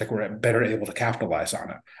happens, it's like we're better able to capitalize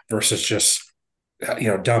on it versus just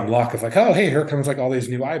dumb luck of like, oh, hey, here comes like all these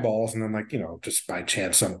new eyeballs. And then like, just by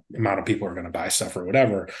chance, some amount of people are going to buy stuff or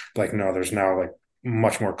whatever. Like, no, there's now like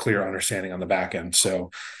much more clear understanding on the back end.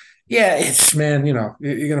 So yeah, it's man, you're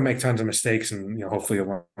going to make tons of mistakes and, hopefully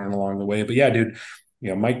you'll learn along the way. But yeah, dude,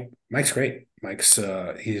 Mike's great. Mike's,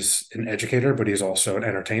 he's an educator, but he's also an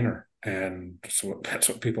entertainer. And that's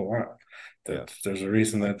what people want. Yeah. That there's a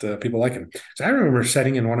reason I, that people like him. So I remember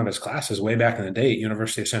sitting in one of his classes way back in the day at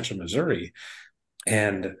University of Central Missouri,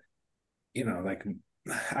 and like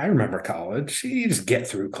I remember college, you just get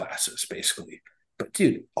through classes basically. But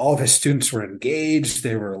dude, all of his students were engaged.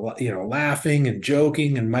 They were, laughing and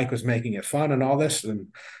joking, and Mike was making it fun and all this. And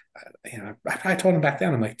I told him back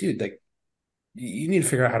then, I'm like, dude, like you need to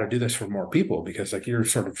figure out how to do this for more people because like you're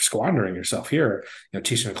sort of squandering yourself here,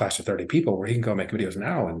 teaching a class of 30 people where he can go make videos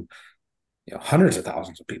now and hundreds of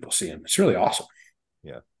thousands of people see him. It's really awesome.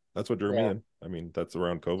 yeah, that's what drew me Yeah. in. I mean, that's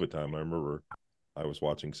around COVID time. I remember I was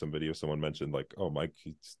watching some video. Someone mentioned like, oh, Mike,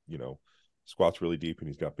 he's squats really deep and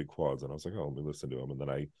he's got big quads, and I was like, oh, let me listen to him. And then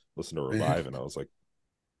I listened to Revive, and I was like,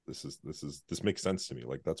 this makes sense to me.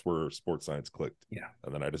 Like that's where sports science clicked. Yeah.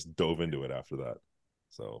 And then I just dove into it after that.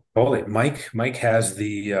 So Totally. Mike has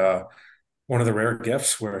the one of the rare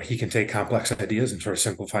gifts where he can take complex ideas and sort of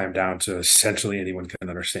simplify them down to essentially anyone can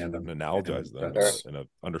understand them. and And analogize them Sure. that's in a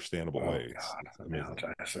understandable oh way. It's god,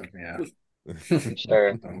 amazing. yeah.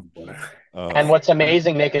 Sure. Oh, boy. And uh what's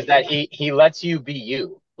amazing, Nick, is that he lets you be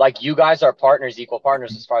you. Like you guys are partners, equal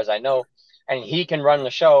partners, as far as I know. And he can run the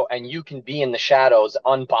show, and you can be in the shadows,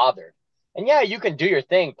 unbothered. And yeah, you can do your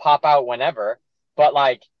thing, pop out whenever. But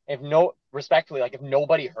like, respectfully, like if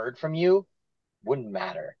nobody heard from you, wouldn't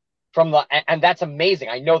matter. And that's amazing.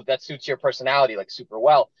 I know that suits your personality like super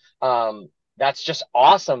well. That's just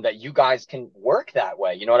awesome that you guys can work that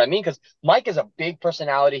way. You know what I mean? Because Mike is a big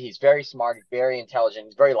personality. He's very smart. He's very intelligent.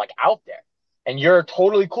 He's very like out there. And you're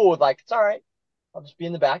totally cool with like, it's all right. I'll just be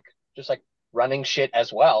in the back, just like running shit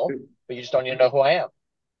as well. But you just don't need to know who I am.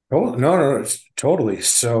 Oh no, it's totally.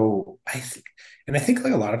 So I think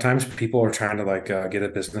like a lot of times people are trying to like get a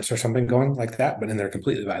business or something going like that, but then they're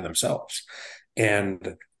completely by themselves.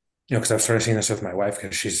 And because I've started seeing this with my wife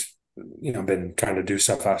because she's been trying to do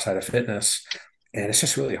stuff outside of fitness, and it's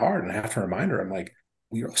just really hard. And I have to remind her, I'm like,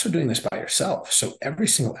 well, you're also doing this by yourself. So every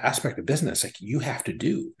single aspect of business, like you have to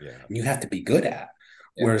do yeah. and you have to be good at.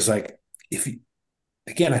 Yeah. Whereas like if you,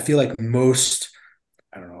 again, I feel like most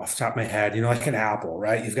I don't know off the top of my head, like an Apple,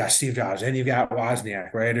 right? You've got Steve Jobs and you've got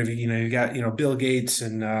Wozniak, right? Or you've got Bill Gates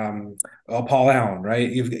and Paul Allen, right?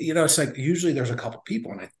 It's like usually there's a couple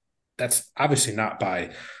people, and that's obviously not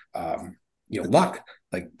by luck.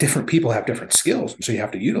 Like different people have different skills, and so you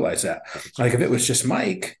have to utilize that. Like if it was just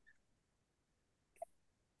Mike,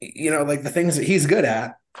 like the things that he's good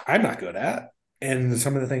at, I'm not good at. And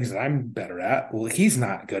some of the things that I'm better at, well, he's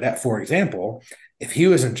not good at. For example, if he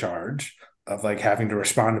was in charge of like having to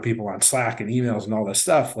respond to people on Slack and emails and all this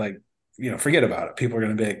stuff, like, forget about it. People are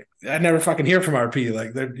going to be like, I never fucking hear from RP.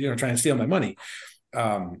 Like they're, trying to steal my money.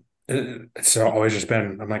 So always just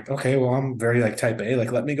been, I'm like, okay, well, I'm very like type A,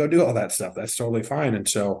 like, let me go do all that stuff. That's totally fine. And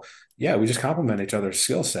so, yeah, we just complement each other's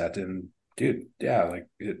skill set, and dude, yeah, like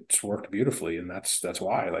it's worked beautifully. And that's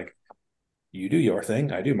why, like, you do your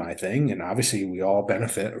thing, I do my thing. And obviously we all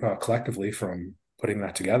benefit collectively from putting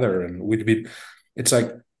that together. And it's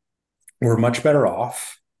like, we're much better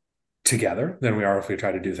off together than we are if we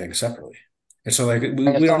try to do things separately. And so like,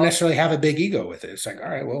 we don't necessarily have a big ego with it. It's like, all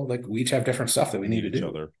right, well, like we each have different stuff that we need to do.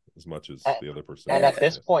 Other as much as the other person. And at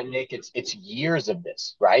this point, Nick, it's years of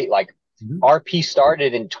this, right? Like RP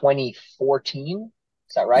started in 2014.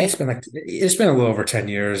 Is that right? It's been a little over 10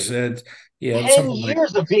 years. 10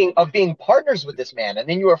 years of being partners with this man. And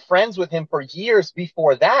then you were friends with him for years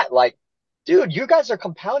before that. Like, dude, you guys are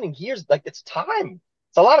compounding years. Like, it's time.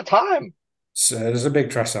 It's a lot of time. So there's a big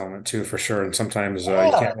trust element too, for sure. And sometimes you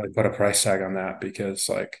can't really put a price tag on that because,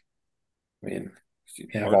 like, I mean, you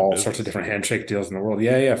have all sorts of different handshake deals in the world.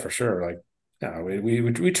 Yeah, for sure. Like, no,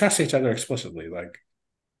 we trust each other explicitly. Like,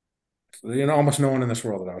 almost no one in this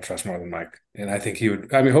world that I would trust more than Mike. And I think he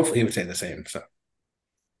would. I mean, hopefully he would say the same. So,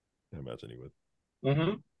 I imagine he would.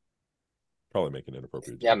 Mm-hmm. Probably make an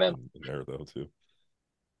inappropriate joke man. in there though too.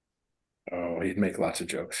 Oh, he'd make lots of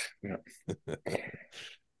jokes. Yeah.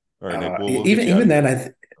 All right, Nick. Even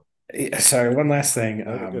then, sorry, one last thing.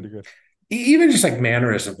 Good. Even just like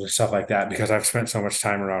mannerisms and stuff like that, because I've spent so much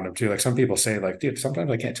time around him too. Like some people say, like, dude, sometimes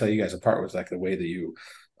I can't tell you guys apart with like the way that you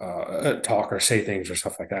talk or say things or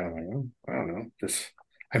stuff like that. I'm like, oh, I don't know.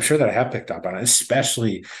 I'm sure that I have picked up on it,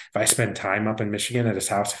 especially if I spend time up in Michigan at his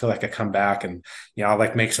house. I feel like I come back and I'll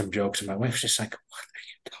like make some jokes, and my wife's just like, "What are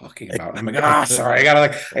you talking about?" And I'm like, sorry, I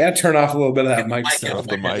gotta turn off a little bit of that mic stuff. Off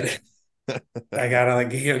the mic. I gotta like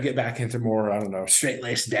get back into more, I don't know, straight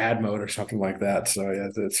laced dad mode or something like that. So yeah,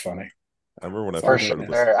 it's funny. I remember when I first started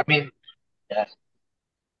listening. I mean, yeah.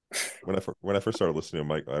 When I first started listening to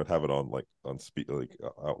Mike, I would have it on speak like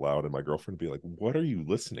out loud, and my girlfriend would be like, "What are you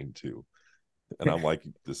listening to?" And I'm like,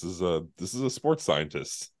 "This is a sports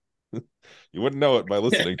scientist. You wouldn't know it by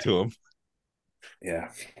listening to him." Yeah.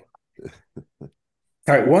 All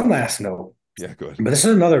right. One last note. Yeah, go ahead. But this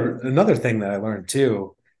is another thing that I learned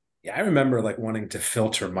too. Yeah, I remember like wanting to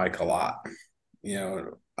filter Mike a lot,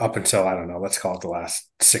 up until, I don't know, let's call it the last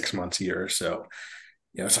 6 months, year or so.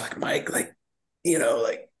 It's like Mike, like,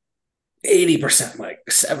 like 80% Mike,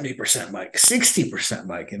 70% Mike, 60%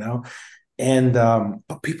 Mike, and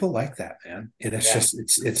but people like that, man. And it's just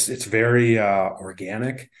it's very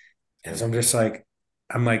organic. And so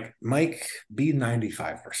I'm like, Mike, be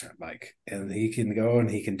 95% Mike, and he can go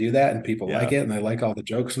and he can do that, and people like it, and they like all the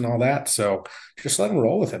jokes and all that. So just let him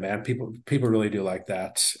roll with it, man. People really do like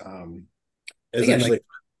that. Again, actually, like,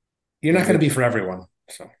 you're not going to be for everyone.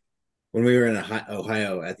 So when we were in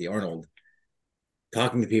Ohio at the Arnold,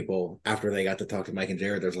 talking to people after they got to talk to Mike and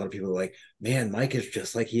Jared, there's a lot of people like, man, Mike is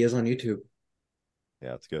just like he is on YouTube.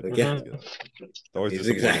 Yeah, it's good. Like, it's good. It's always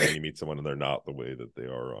disappointing when you meet someone and they're not the way that they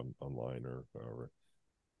are online or however.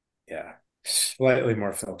 Yeah, slightly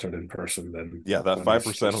more filtered in person than that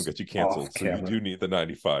 5% will get you canceled. So you do need the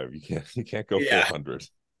 95. You can't go 400.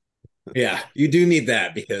 Yeah, you do need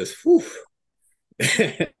that because.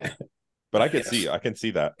 But I can see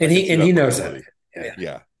that, and he knows that.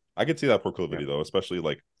 Yeah, I can see that proclivity though, especially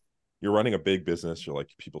like you're running a big business. You're like,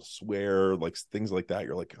 people swear, like things like that.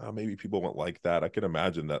 You're like, oh, maybe people won't like that. I can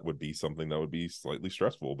imagine that would be something that would be slightly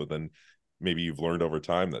stressful. But then maybe you've learned over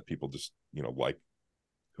time that people just like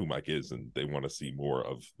who Mike is, and they want to see more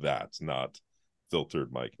of that, not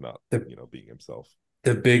filtered Mike, not being himself.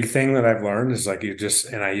 The big thing that I've learned is like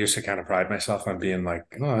and I used to kind of pride myself on being like,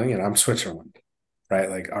 oh, I'm Switzerland, right?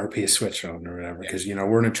 Like RP is Switzerland or whatever, because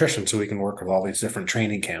we're nutrition, so we can work with all these different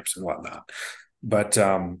training camps and whatnot. But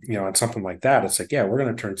on something like that, it's like, we're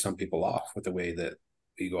going to turn some people off with the way that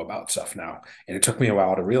we go about stuff now. And it took me a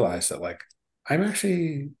while to realize that, like, I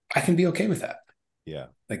can be okay with that. Yeah.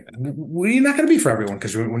 Like, we're not going to be for everyone,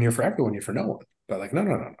 because when you're for everyone, you're for no one. But like,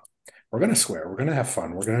 no. We're going to swear. We're going to have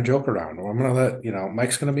fun. We're going to joke around. I'm going to let,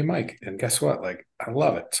 Mike's going to be Mike. And guess what? Like, I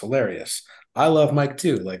love it. It's hilarious. I love Mike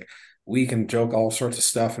too. Like, we can joke all sorts of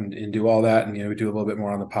stuff and do all that. And, we do a little bit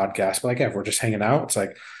more on the podcast. But like, if we're just hanging out, it's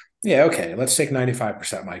like, yeah, okay, let's take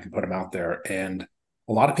 95% Mike and put him out there. And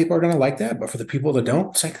a lot of people are going to like that. But for the people that don't,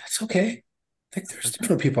 it's like, that's okay. Like, there's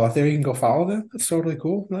different people out there. You can go follow them. That's totally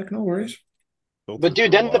cool. I'm like, no worries. But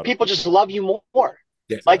dude, then the people just love you more.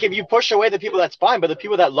 Yes. Like if you push away the people, that's fine. But the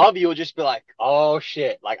people that love you will just be like, oh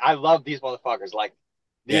shit, like I love these motherfuckers. Like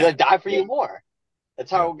they die for you more.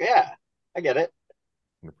 That's how. Yeah, I get it.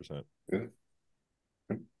 100%. Yeah.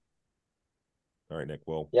 All right, Nick.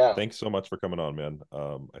 Well, Yeah. Thanks so much for coming on, man.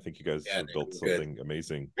 I think you guys have built something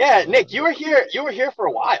amazing. Yeah, Nick, you were here for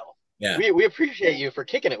a while. Yeah. We appreciate you for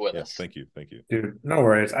kicking it with us. Thank you. Dude, no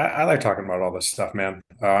worries. I like talking about all this stuff, man.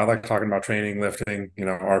 I like talking about training, lifting,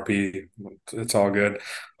 RP. It's all good.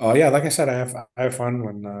 Yeah, like I said, I have fun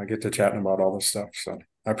when I get to chatting about all this stuff. So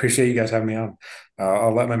I appreciate you guys having me on.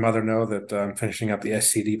 I'll let my mother know that I'm finishing up the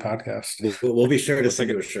STD podcast. We'll be sure to send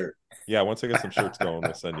you a shirt. Yeah, once I get some shirts going,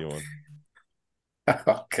 we'll send you one.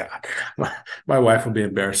 Oh God, my wife will be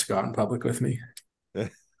embarrassed to go out in public with me.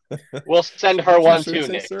 We'll send her one too,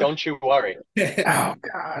 Nick. Don't you worry. Oh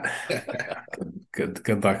God.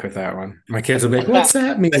 Good luck with that one. My kids will be like, "What's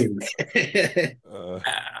that mean?"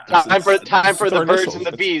 Time for the birds and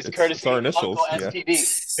the bees, courtesy our of initials. Uncle STD.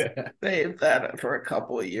 Save that for a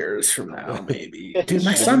couple of years from now, maybe. Dude,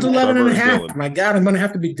 my son's 11 and a half. My God, I'm gonna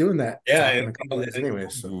have to be doing that. Yeah, in a couple of days anyway.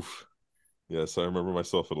 So. Oof. Yes, I remember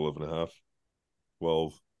myself at 11 and a half.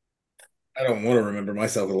 12. I don't want to remember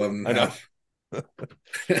myself at 11 and a half.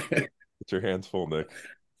 Get your hands full, Nick.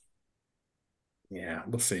 Yeah,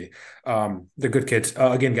 we'll see. They're good kids.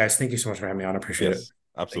 Again, guys, thank you so much for having me on. I appreciate it.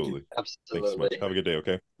 Absolutely. Absolutely. Thanks so much. Have a good day,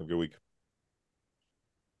 okay? Have a good week.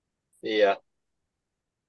 Yeah.